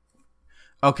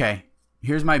 Okay.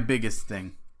 Here's my biggest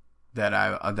thing that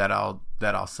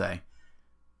I'll say.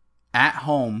 At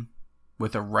home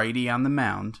with a righty on the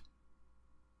mound,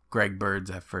 Greg Bird's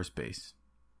at first base.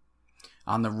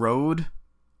 On the road,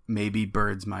 maybe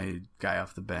Bird's my guy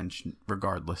off the bench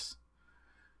regardless.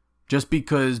 Just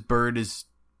because Bird is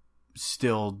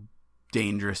still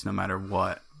dangerous no matter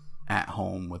what at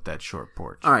home with that short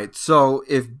porch. All right, so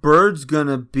if Bird's going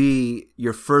to be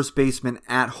your first baseman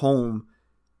at home,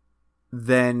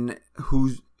 then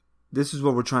this is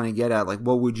what we're trying to get at. Like,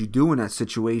 what would you do in that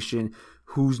situation?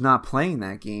 Who's not playing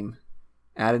that game?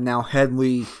 Added now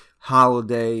Headley,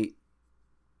 Holiday,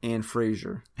 and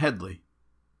Frazier. Headley.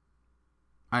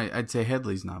 I'd say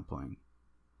Headley's not playing.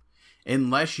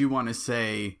 Unless you want to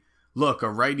say, look, a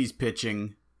righty's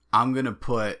pitching, I'm going to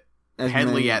put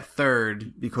Headley at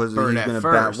third because Bird he's going to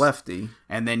first, bat lefty.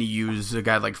 And then you use a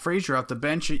guy like Frazier off the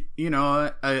bench. You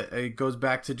know, it goes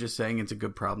back to just saying it's a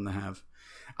good problem to have.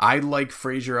 I like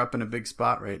Frazier up in a big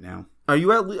spot right now. Are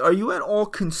you at all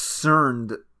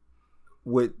concerned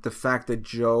with the fact that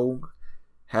Joe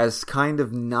has kind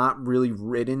of not really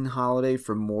ridden Holiday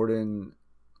for more than...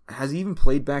 Has he even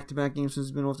played back-to-back games since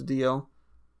he's been off the DL?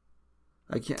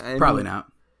 Probably not.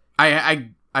 I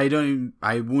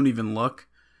won't even look.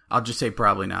 I'll just say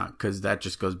probably not, because that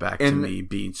just goes back to me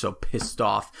being so pissed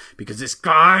off because this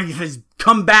guy has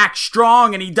come back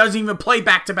strong and he doesn't even play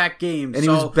back-to-back games. And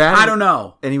so, he was batting, I don't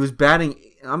know. And he was batting.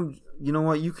 You know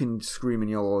what? You can scream and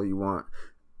yell all you want.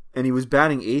 And he was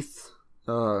batting 8th.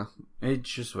 It's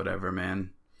just whatever, man.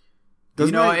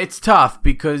 It's tough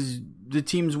because the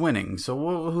team's winning.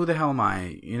 So who the hell am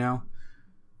I? You know.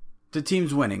 The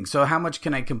team's winning, so how much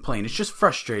can I complain? It's just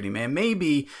frustrating, man.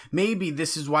 Maybe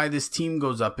this is why this team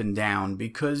goes up and down,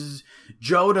 because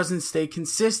Joe doesn't stay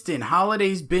consistent.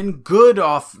 Holiday's been good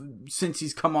since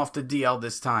he's come off the DL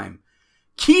this time.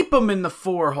 Keep him in the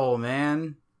 4-hole,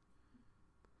 man.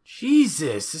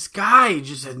 Jesus, this guy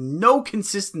just has no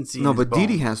consistency. No, but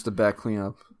Didi has to back clean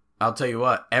up. I'll tell you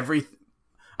what.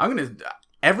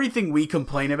 Everything we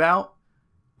complain about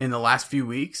in the last few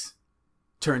weeks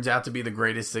turns out to be the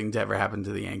greatest thing to ever happen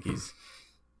to the Yankees.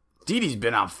 Didi's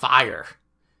been on fire.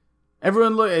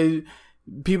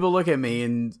 People look at me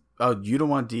and, oh, you don't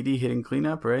want Didi hitting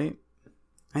cleanup, right?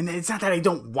 And it's not that I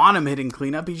don't want him hitting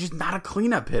cleanup. He's just not a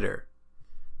cleanup hitter.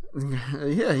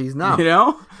 Yeah, he's not. You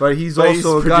know? But he's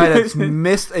also a guy that's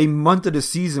missed a month of the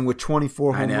season with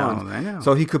 24 home runs. I know.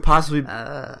 So he could possibly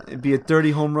be a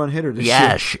 30 home run hitter this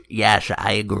year. Yes,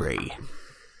 I agree.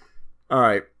 All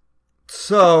right.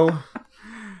 So...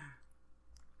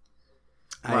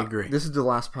 I agree. This is the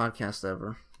last podcast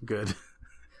ever. Good.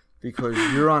 Because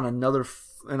you're on another...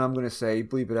 and I'm going to say,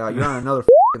 bleep it out, you're on another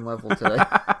level today.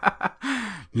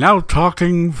 Now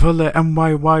talking for the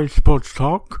MYY Sports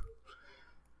Talk.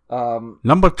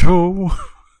 Number 2.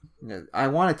 I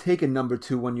want to take a number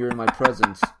 2 when you're in my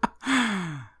presence.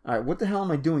 Alright, what the hell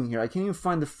am I doing here? I can't even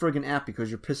find the friggin' app because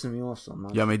you're pissing me off so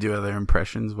much. You want me to do other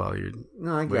impressions while you're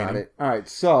No, I got waiting? it. Alright,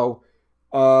 so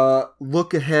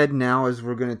look ahead now as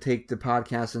we're going to take the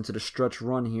podcast into the stretch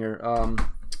run here.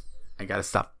 I gotta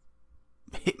stop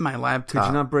hitting my laptop. Did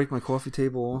you not break my coffee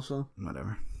table also?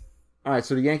 Whatever. All right,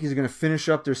 so the Yankees are going to finish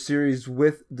up their series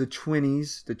with the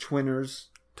Twinnies, the Twinners.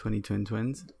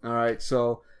 Twins. All right,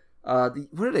 so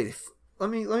what are they? Let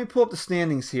me pull up the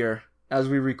standings here as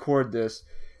we record this.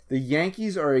 The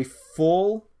Yankees are a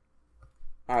full.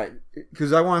 All right,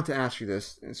 because I wanted to ask you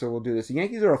this, and so we'll do this. The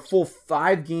Yankees are a full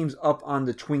 5 games up on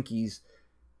the Twinkies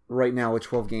right now with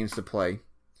 12 games to play,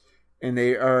 and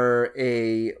they are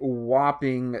a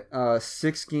whopping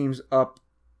 6 games up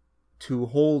to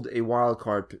hold a wild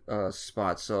card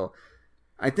spot. So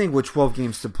I think with 12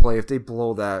 games to play, if they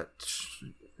blow that,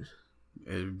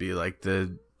 It would be like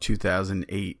the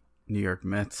 2008 New York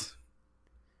Mets.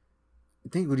 I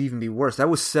think it would even be worse. That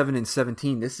was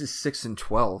 7-17. This is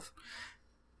 6-12.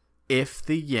 If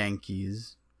the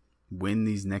Yankees win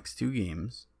these next 2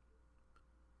 games,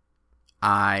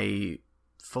 I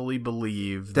fully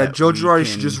believe that Joe Girardi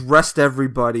should just rest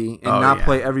everybody and not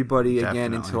play everybody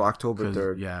again until October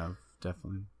 3rd. Yeah,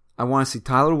 definitely. I want to see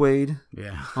Tyler Wade.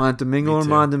 Yeah. I want Domingo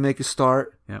Armando to make a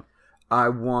start. Yep. I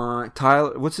want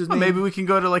Tyler. What's his name? Maybe we can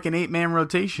go to like an 8-man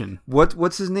rotation.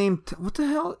 What's his name? What the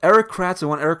hell? Eric Kratz. I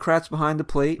want Eric Kratz behind the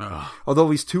plate. Ugh. Although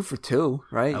he's 2 for 2,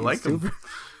 right? I like him.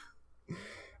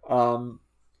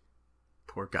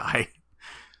 Poor guy.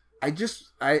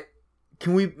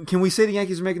 Can we say the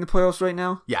Yankees are making the playoffs right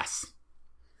now? Yes.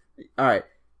 All right.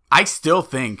 I still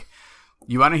think.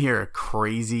 You want to hear a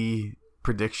crazy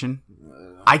prediction?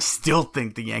 I still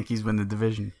think the Yankees win the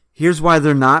division. Here's why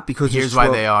they're not, because here's why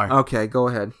they are. Okay, go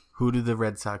ahead. Who did the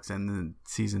Red Sox end the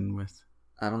season with?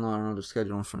 I don't know their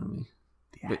schedule in front of me.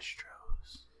 The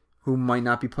Astros. Who might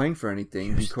not be playing for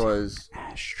anything because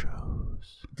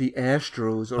Astros. The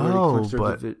Astros already clinched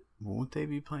their division. Won't they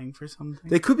be playing for something?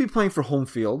 They could be playing for home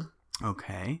field.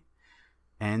 Okay.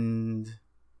 And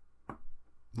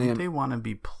don't they want to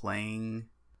be playing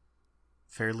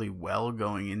fairly well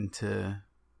going into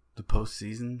the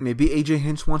postseason? Maybe AJ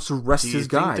Hinch wants to rest his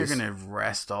guys. Do you think they're going to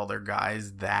rest all their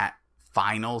guys that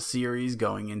final series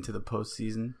going into the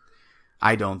postseason?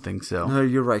 I don't think so. No,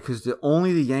 you're right, because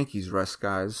only the Yankees rest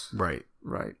guys. Right.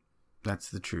 Right.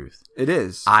 That's the truth. It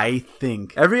is. I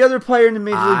think every other player in the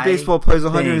Major League Baseball plays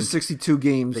 162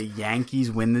 games. The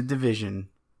Yankees win the division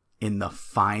in the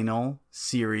final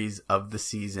series of the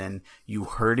season. You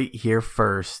heard it here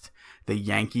first. The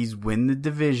Yankees win the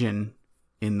division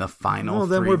in the final 3 games.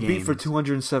 Well, then we're beat for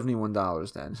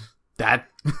 $271 then. That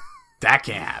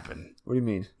can't happen. What do you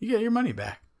mean? You get your money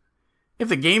back. If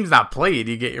the game's not played,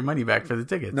 you get your money back for the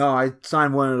tickets. No, I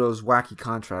signed one of those wacky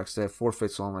contracts that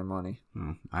forfeits all my money.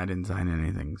 I didn't sign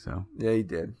anything, so. Yeah, you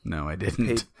did. No, I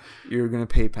didn't. You're going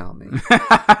to PayPal me.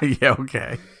 Yeah,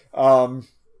 okay.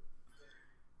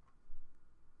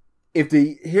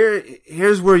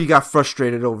 Here's where you got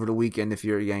frustrated over the weekend if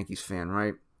you're a Yankees fan,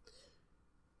 right?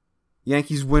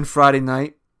 Yankees win Friday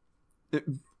night.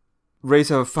 Rays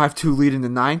have a 5-2 lead in the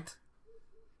 9th.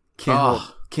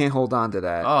 Can't hold on to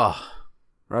that. Oh.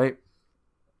 Right?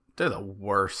 They're the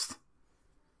worst.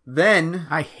 Then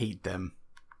I hate them.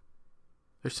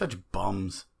 They're such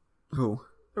bums. Who?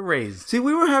 The Rays. See,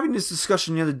 we were having this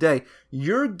discussion the other day.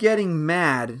 You're getting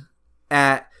mad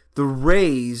at the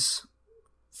Rays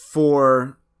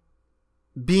for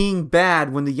being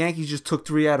bad when the Yankees just took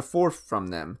 3 out of 4 from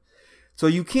them. So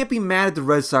you can't be mad at the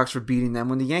Red Sox for beating them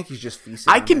when the Yankees just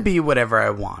feasted. I can be whatever I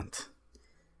want.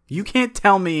 You can't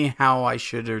tell me how I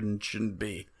should or shouldn't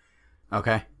be.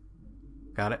 Okay?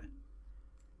 Got it?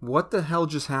 What the hell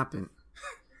just happened?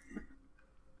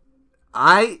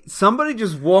 Somebody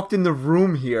just walked in the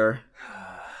room here.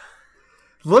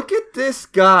 Look at this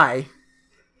guy.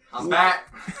 I'm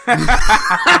back.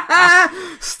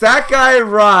 Stat Guy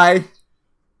Rye.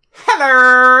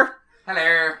 Hello.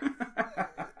 Hello.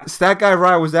 Stat Guy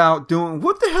Rye was out doing,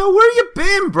 what the hell, where you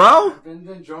been, bro? I've been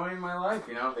enjoying my life,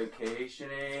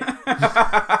 vacationing.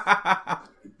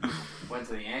 Went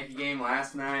to the Yankee game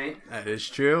last night. That is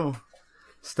true.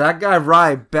 Stat Guy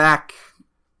Rye back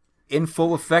in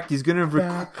full effect. He's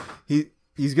gonna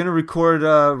he's gonna record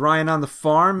Ryan on the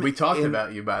Farm. We talked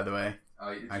about you, by the way.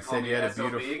 Oh, I said you had a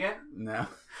SOB beautiful. again? No,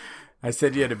 I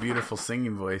said you had a beautiful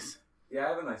singing voice. Yeah, I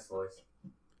have a nice voice.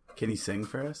 Can you sing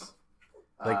for us?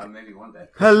 Maybe one day.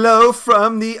 Hello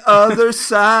from the other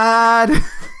side.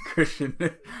 Christian.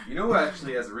 You know who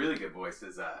actually has a really good voice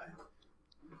is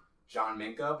John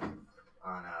Minko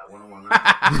on 101.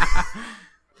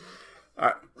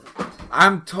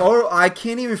 I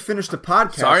can't even finish the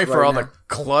podcast. Sorry for right all now. the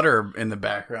clutter in the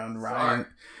background, Ryan.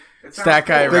 It sounds Stat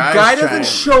Guy cool. The Ryan's guy doesn't trying-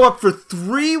 show up for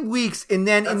 3 weeks and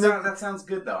then That sounds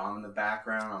good though. I'm in the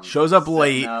background. I'm Shows up setting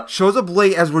late. up. shows up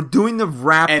late as we're doing the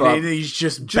wrap and up. then he's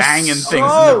just banging so-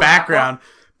 things in the background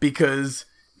because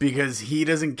he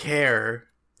doesn't care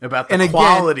about the And again-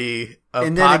 quality of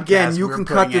And then again, podcasts you we're can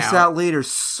cut putting this out later.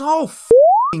 So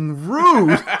f***ing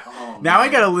rude. Oh, Now I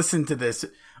man. gotta listen to this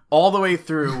all the way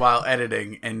through while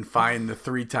editing and find the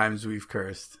 3 times we've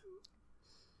cursed.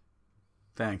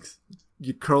 Thanks.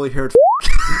 You curly haired.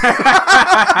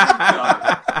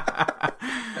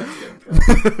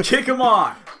 Kick him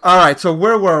on. All right, so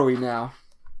where were we now?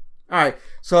 All right,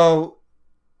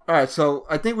 so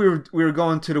I think we were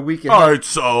going to the weekend. right,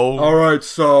 so. All right,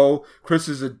 so Chris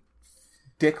is a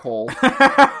dickhole.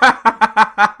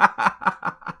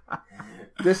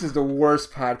 This is the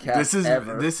worst podcast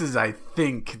ever. This is I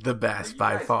think the best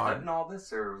by far. Cutting all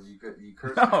this, or you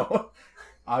cursed? No.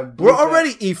 We're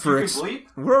already E for You can bleep?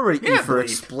 we're already E Yeah, for bleep.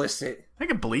 explicit. I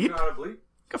can You bleep. know how to bleep?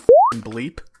 I can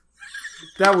bleep.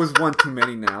 That was one too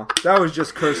many now. That was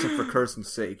just cursing for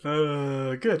cursing's sake.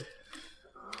 Good.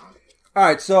 All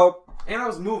right, so And I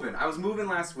was moving. I was moving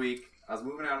last week. I was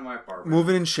moving out of my apartment.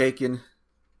 moving and shaking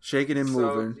and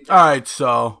moving. All right,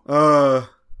 so.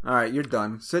 All right, you're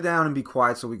done. Sit down and be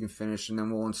quiet so we can finish, and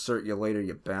then we'll insert you later,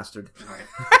 you bastard.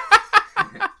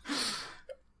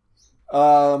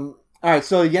 All right,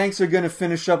 so the Yanks are going to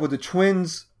finish up with the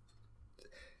Twins.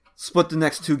 Split the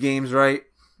next 2 games, right?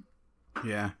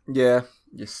 Yeah. Yeah.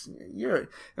 Yes. You're.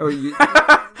 Oh, you,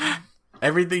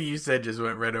 Everything you said just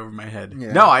went right over my head.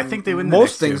 yeah. No, I think they win the Most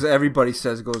next things two. everybody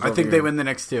says goes. I over think they here. win the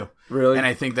next 2. Really? And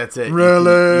I think that's it. Really?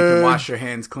 You can wash your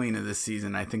hands clean of this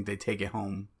season. I think they take it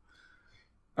home.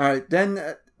 All right,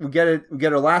 then we get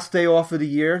our last day off of the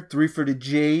year. 3 for the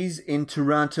Jays in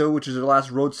Toronto, which is their last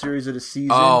road series of the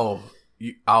season. Oh,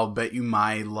 I'll bet you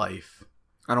my life.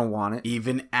 I don't want it.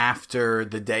 Even after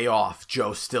the day off,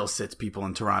 Joe still sits people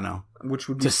in Toronto Which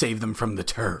would be to save them from the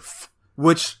turf.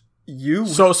 which you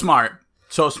So smart.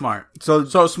 So smart. so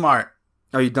So smart.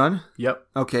 are you done? Yep.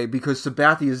 Okay, because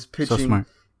Sabathia is So pitching smart.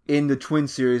 in the Twin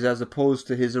Series as opposed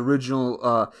to his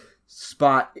original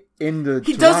spot in the.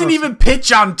 He Toronto doesn't even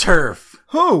pitch on turf.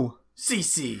 Who?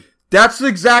 CC. That's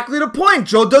exactly the point.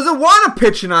 Joe doesn't want to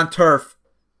pitching on turf.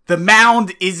 The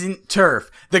mound isn't turf.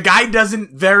 The guy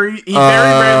very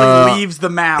rarely leaves the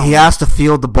mound. He has to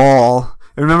field the ball.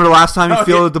 Remember the last time he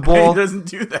fielded the ball? He doesn't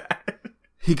do that.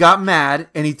 He got mad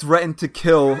and he threatened to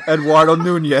kill Eduardo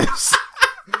Nunez.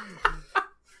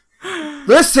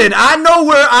 Listen, I know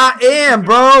where I am,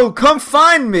 bro. Come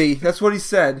find me. That's what he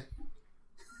said.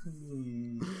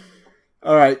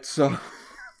 All right, so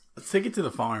Let's take it to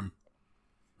the farm.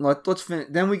 let's finish.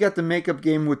 Then we got the makeup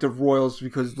game with the Royals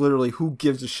because literally, who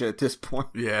gives a shit at this point?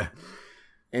 Yeah.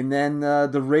 And then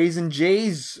the Rays and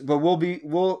Jays. But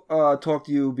we'll talk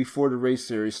to you before the Rays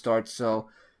series starts. So,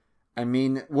 I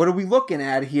mean, what are we looking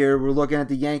at here? We're looking at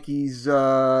the Yankees.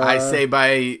 I say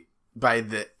by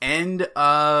the end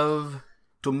of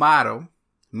tomorrow,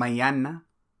 mañana,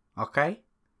 okay?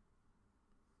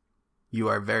 You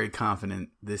are very confident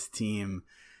this team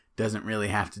doesn't really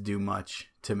have to do much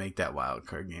to make that wild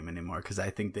card game anymore because I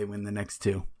think they win the next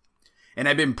 2. And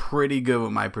I've been pretty good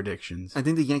with my predictions. I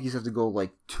think the Yankees have to go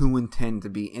like 2-10 to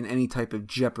be in any type of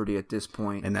jeopardy at this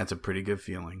point, And that's a pretty good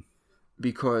feeling.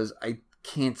 because I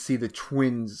can't see the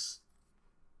Twins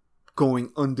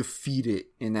going undefeated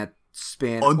in that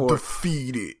span,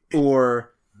 Undefeated.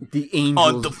 or the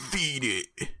Angels. Undefeated.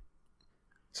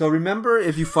 So remember,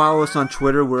 if you follow us on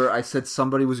Twitter, where I said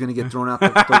somebody was going to get thrown out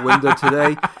the window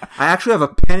today, I actually have a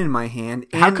pen in my hand.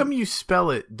 And How come you spell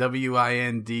it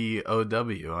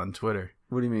WINDOW on Twitter?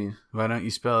 What do you mean? Why don't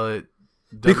you spell it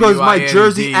Because my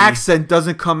Jersey accent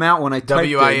doesn't come out when I type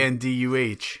it.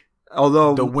 WINDUH?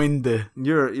 Although The wind. to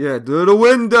the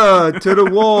window, to the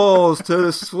walls, to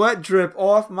the sweat drip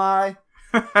off my.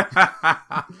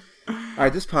 All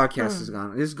right, this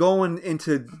podcast is going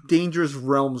into dangerous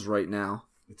realms right now.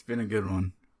 It's been a good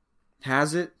one.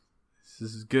 Has it?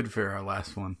 This is good for our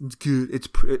last one. It's good. It's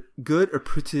good or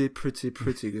pretty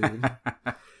good.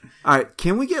 All right,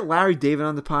 can we get Larry David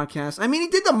on the podcast? I mean, he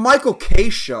did the Michael K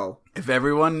show. If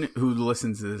everyone who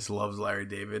listens to this loves Larry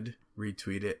David,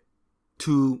 retweet it.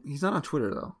 He's not on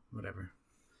Twitter, though. Whatever.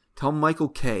 Tell Michael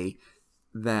K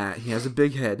that he has a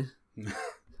big head,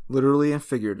 literally and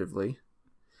figuratively,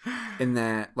 and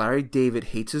that Larry David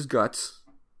hates his guts.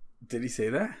 Did he say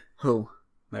that? Who?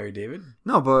 Larry David?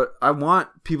 No, but I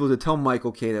want people to tell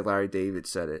Michael K that Larry David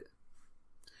said it.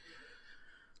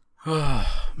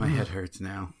 My head hurts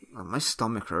now. My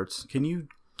stomach hurts. Can you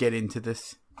get into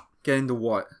this? Get into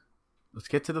what? Let's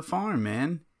get to the farm,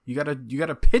 man. You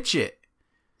gotta pitch it.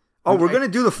 Oh, we're gonna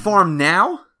do the farm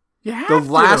now? You have the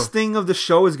to. last thing of the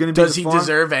show is gonna be Does the he farm?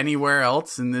 deserve anywhere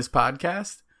else in this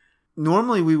podcast?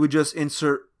 Normally we would just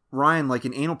insert Ryan like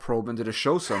an anal probe into the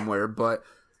show somewhere, but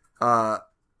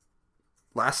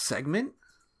last segment?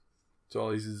 That's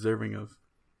all he's deserving of.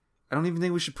 I don't even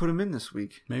think we should put him in this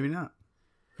week. Maybe not.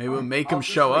 Maybe we'll make him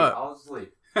show up. I'll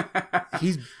sleep.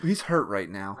 He's hurt right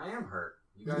now. I am hurt.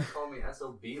 You guys called me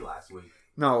SOB last week.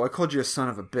 No, I called you a son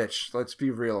of a bitch. Let's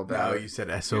be real about No, it. you said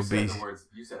You SOB. said the words.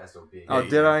 You said SOB. Oh, Yeah,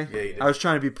 did I? Yeah, you did. I was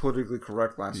trying to be politically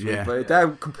correct last week, Yeah. but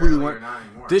that completely Apparently went. you're not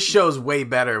anymore. This show's way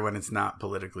better when it's not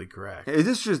politically correct.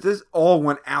 This all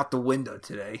went out the window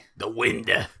today. The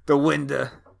window. The window.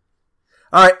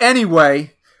 All right.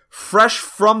 Anyway, fresh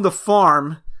from the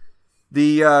farm,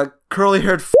 the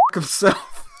curly-haired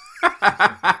himself,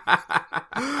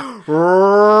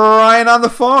 Ryan on the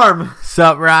farm.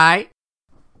 Sup, right?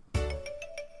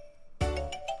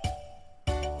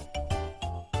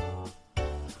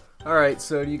 All right,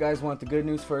 so do you guys want the good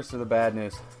news first or the bad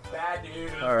news? Bad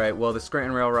news. All right, well, the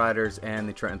Scranton Rail Riders and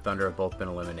the Trenton Thunder have both been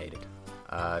eliminated.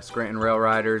 Scranton Rail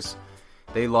Riders,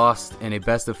 they lost in a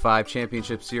best-of-5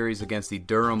 championship series against the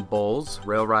Durham Bulls.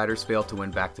 Rail Riders failed to win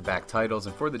back-to-back titles,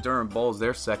 and for the Durham Bulls,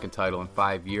 their second title in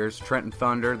 5 years. Trenton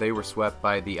Thunder, they were swept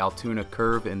by the Altoona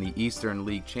Curve in the Eastern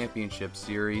League Championship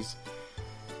Series.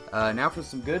 Now for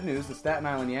some good news, the Staten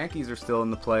Island Yankees are still in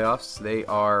the playoffs. They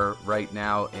are right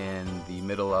now in the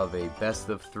middle of a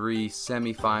best-of-3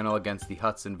 semifinal against the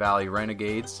Hudson Valley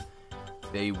Renegades.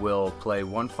 They will play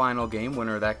one final game.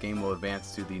 Winner of that game will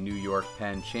advance to the New York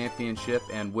Penn Championship.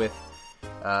 And with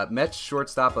Mets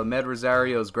shortstop Ahmed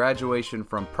Rosario's graduation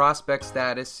from prospect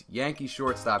status, Yankee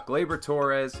shortstop Gleyber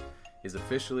Torres is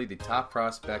officially the top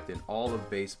prospect in all of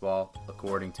baseball,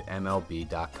 according to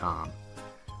MLB.com.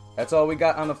 That's all we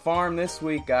got on the farm this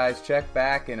week, guys. Check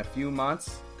back in a few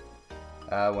months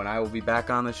when I will be back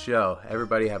on the show.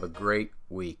 Everybody have a great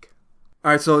week. All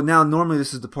right, so now normally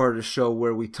this is the part of the show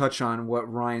where we touch on what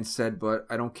Ryan said, but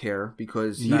I don't care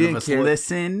because he None didn't of us care.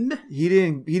 listened. He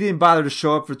didn't bother to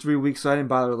show up for 3 weeks, so I didn't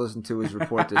bother to listen to his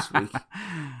report this week.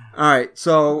 All right,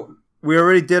 so we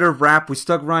already did a wrap. We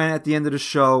stuck Ryan at the end of the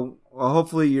show. Well,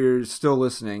 hopefully you're still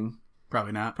listening.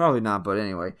 Probably not. Probably not, but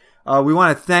anyway. We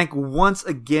want to thank once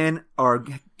again our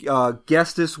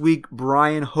guest this week,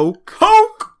 Brian Hoke.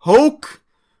 Hoke!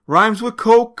 Rhymes with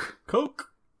Coke. Coke.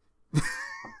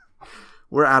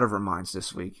 We're out of our minds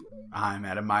this week. I'm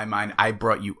out of my mind. I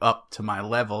brought you up to my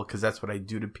level because that's what I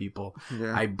do to people.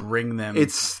 Yeah. I bring them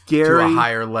It's scary. to a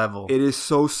higher level. It is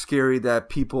so scary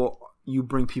that you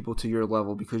bring people to your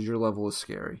level because your level is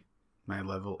scary. My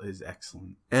level is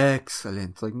excellent.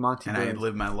 Excellent. Like Monty And I Burns.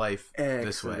 live my life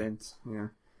this way. Excellent. Yeah.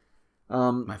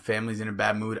 My family's in a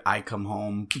bad mood. I come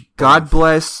home. God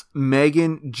bless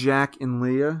Megan, Jack, and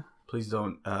Leah. Please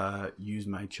don't use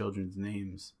my children's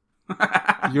names.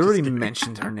 You already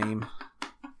mentioned her name.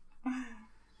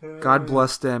 God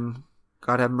bless them.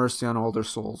 God have mercy on all their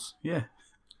souls. Yeah.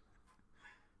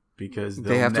 Because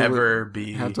They they'll have to never li-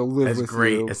 be have to live as with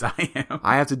great you. as I am.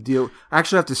 I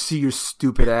actually have to see your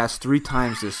stupid ass 3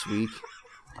 times this week.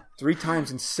 3 times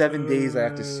in 7 days I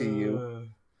have to see you.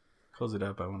 Close it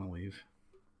up. I want to leave.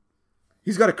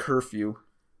 He's got a curfew.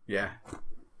 Yeah.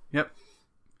 Yep.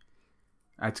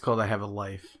 It's called I have a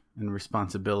life and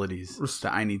responsibilities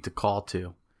that I need to call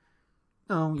to.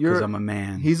 No, Because I'm a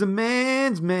man. He's a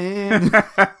man's man.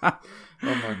 Oh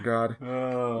my God.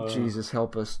 Jesus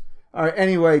help us. All right.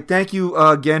 Anyway, thank you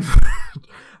again.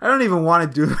 I don't even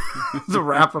want to do the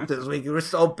wrap up this week. It was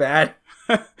so bad.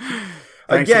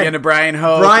 Thanks again to Brian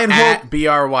Hoke Brian at Hoke.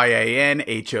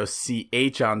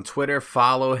 BRYANHOCH on Twitter.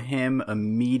 Follow him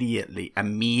immediately.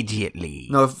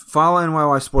 No, follow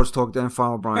NYY Sports Talk, then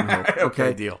follow Brian Hoke.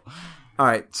 Okay. Deal. All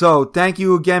right. So thank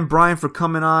you again, Brian, for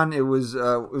coming on. It was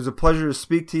a pleasure to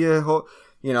speak to you.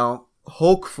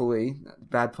 Hopefully,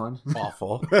 bad pun.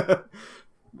 Awful.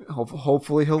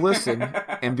 Hopefully he'll listen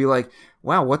and be like,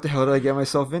 wow, what the hell did I get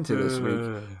myself into this week?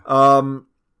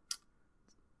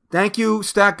 Thank you,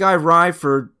 Stat Guy Rye,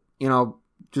 for,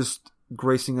 just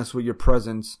gracing us with your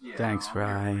presence. Yeah, Thanks, I'm here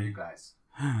for Rye. you guys.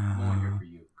 I'm here for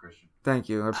you, Christian. Thank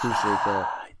you. I appreciate that.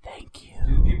 Thank you.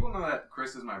 Do people know that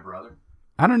Chris is my brother?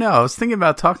 I don't know. I was thinking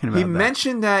about talking about He that.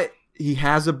 mentioned that he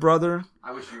has a brother.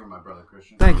 I wish you were my brother,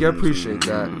 Christian. Thank you. I appreciate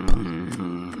that.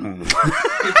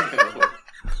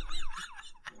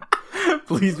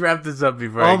 Please wrap this up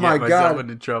before Oh I my get myself God.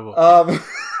 into trouble. I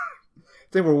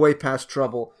think we're way past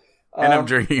trouble. and I'm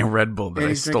drinking a Red Bull that and I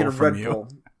he's stole drinking a from Red you. Bull.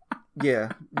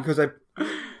 Yeah, because I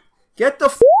get the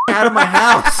out of my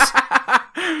house.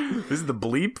 This is the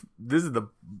bleep. This is the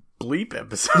bleep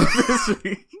episode this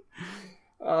week.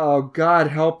 Oh, God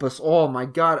help us. Oh, my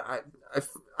God.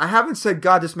 I haven't said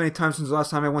God this many times since the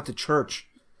last time I went to church.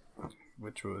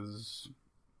 Which was...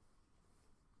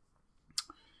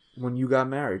 When you got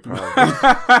married, probably.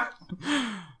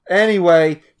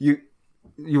 Anyway, you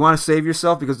want to save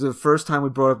yourself? Because the first time we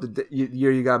brought up the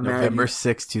year you got married... November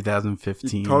 6th,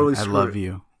 2015. You totally I screwed love it.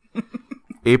 you.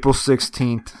 April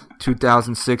 16th,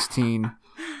 2016.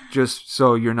 Just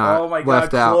so you're not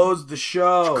left out. Close the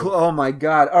show. Oh, my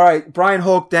God. All right, Brian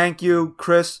Hoke, thank you.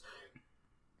 Chris,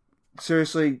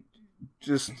 seriously,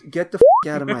 just get the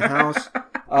out of my house.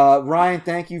 Ryan,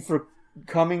 thank you for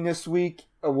coming this week.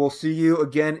 We'll see you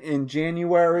again in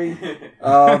January.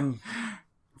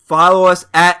 Follow us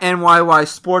at NYY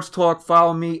Sports Talk.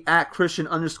 Follow me at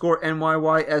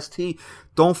Christian_NYYST.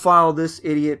 Don't follow this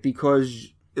idiot because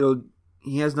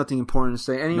he has nothing important to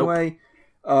say anyway.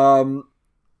 Nope.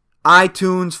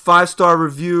 iTunes 5-star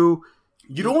review.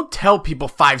 You don't tell people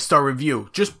 5-star review.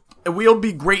 Just we'll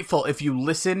be grateful if you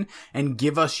listen and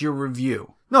give us your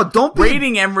review. No, don't be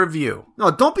rating and review. No,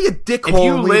 don't be a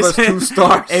dickhole and leave us 2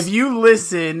 stars. If you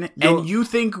listen and you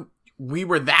think we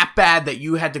were that bad that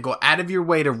you had to go out of your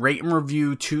way to rate and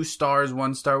review 2 stars,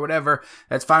 1 star, whatever,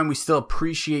 that's fine. We still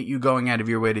appreciate you going out of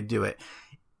your way to do it.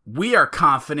 We are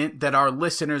confident that our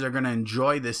listeners are going to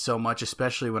enjoy this so much,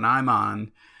 especially when I'm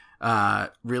on,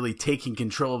 really taking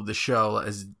control of the show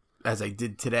as I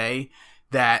did today,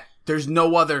 that there's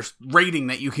no other rating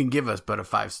that you can give us but a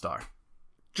 5-star.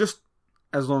 Just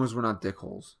as long as we're not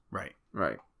dickholes. Right.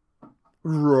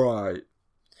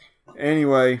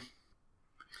 Anyway,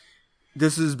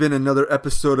 this has been another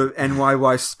episode of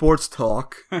NYY Sports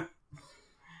Talk.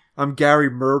 I'm Gary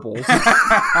Merbles.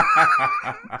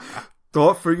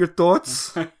 Thought for your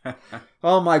thoughts?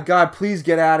 Oh my God, please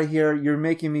get out of here. You're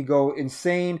making me go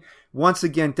insane. Once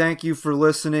again, thank you for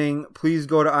listening. Please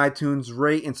go to iTunes,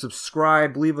 rate and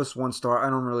subscribe. Leave us 1 star. I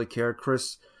don't really care.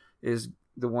 Chris is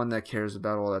the one that cares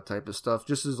about all that type of stuff.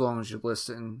 Just as long as you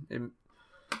listen.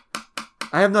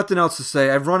 I have nothing else to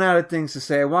say. I've run out of things to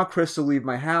say. I want Chris to leave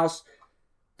my house.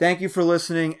 Thank you for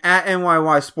listening. At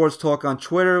NYY Sports Talk on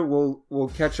Twitter.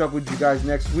 We'll catch up with you guys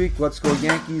next week. Let's go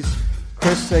Yankees.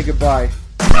 Chris, say goodbye.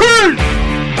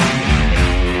 Peace!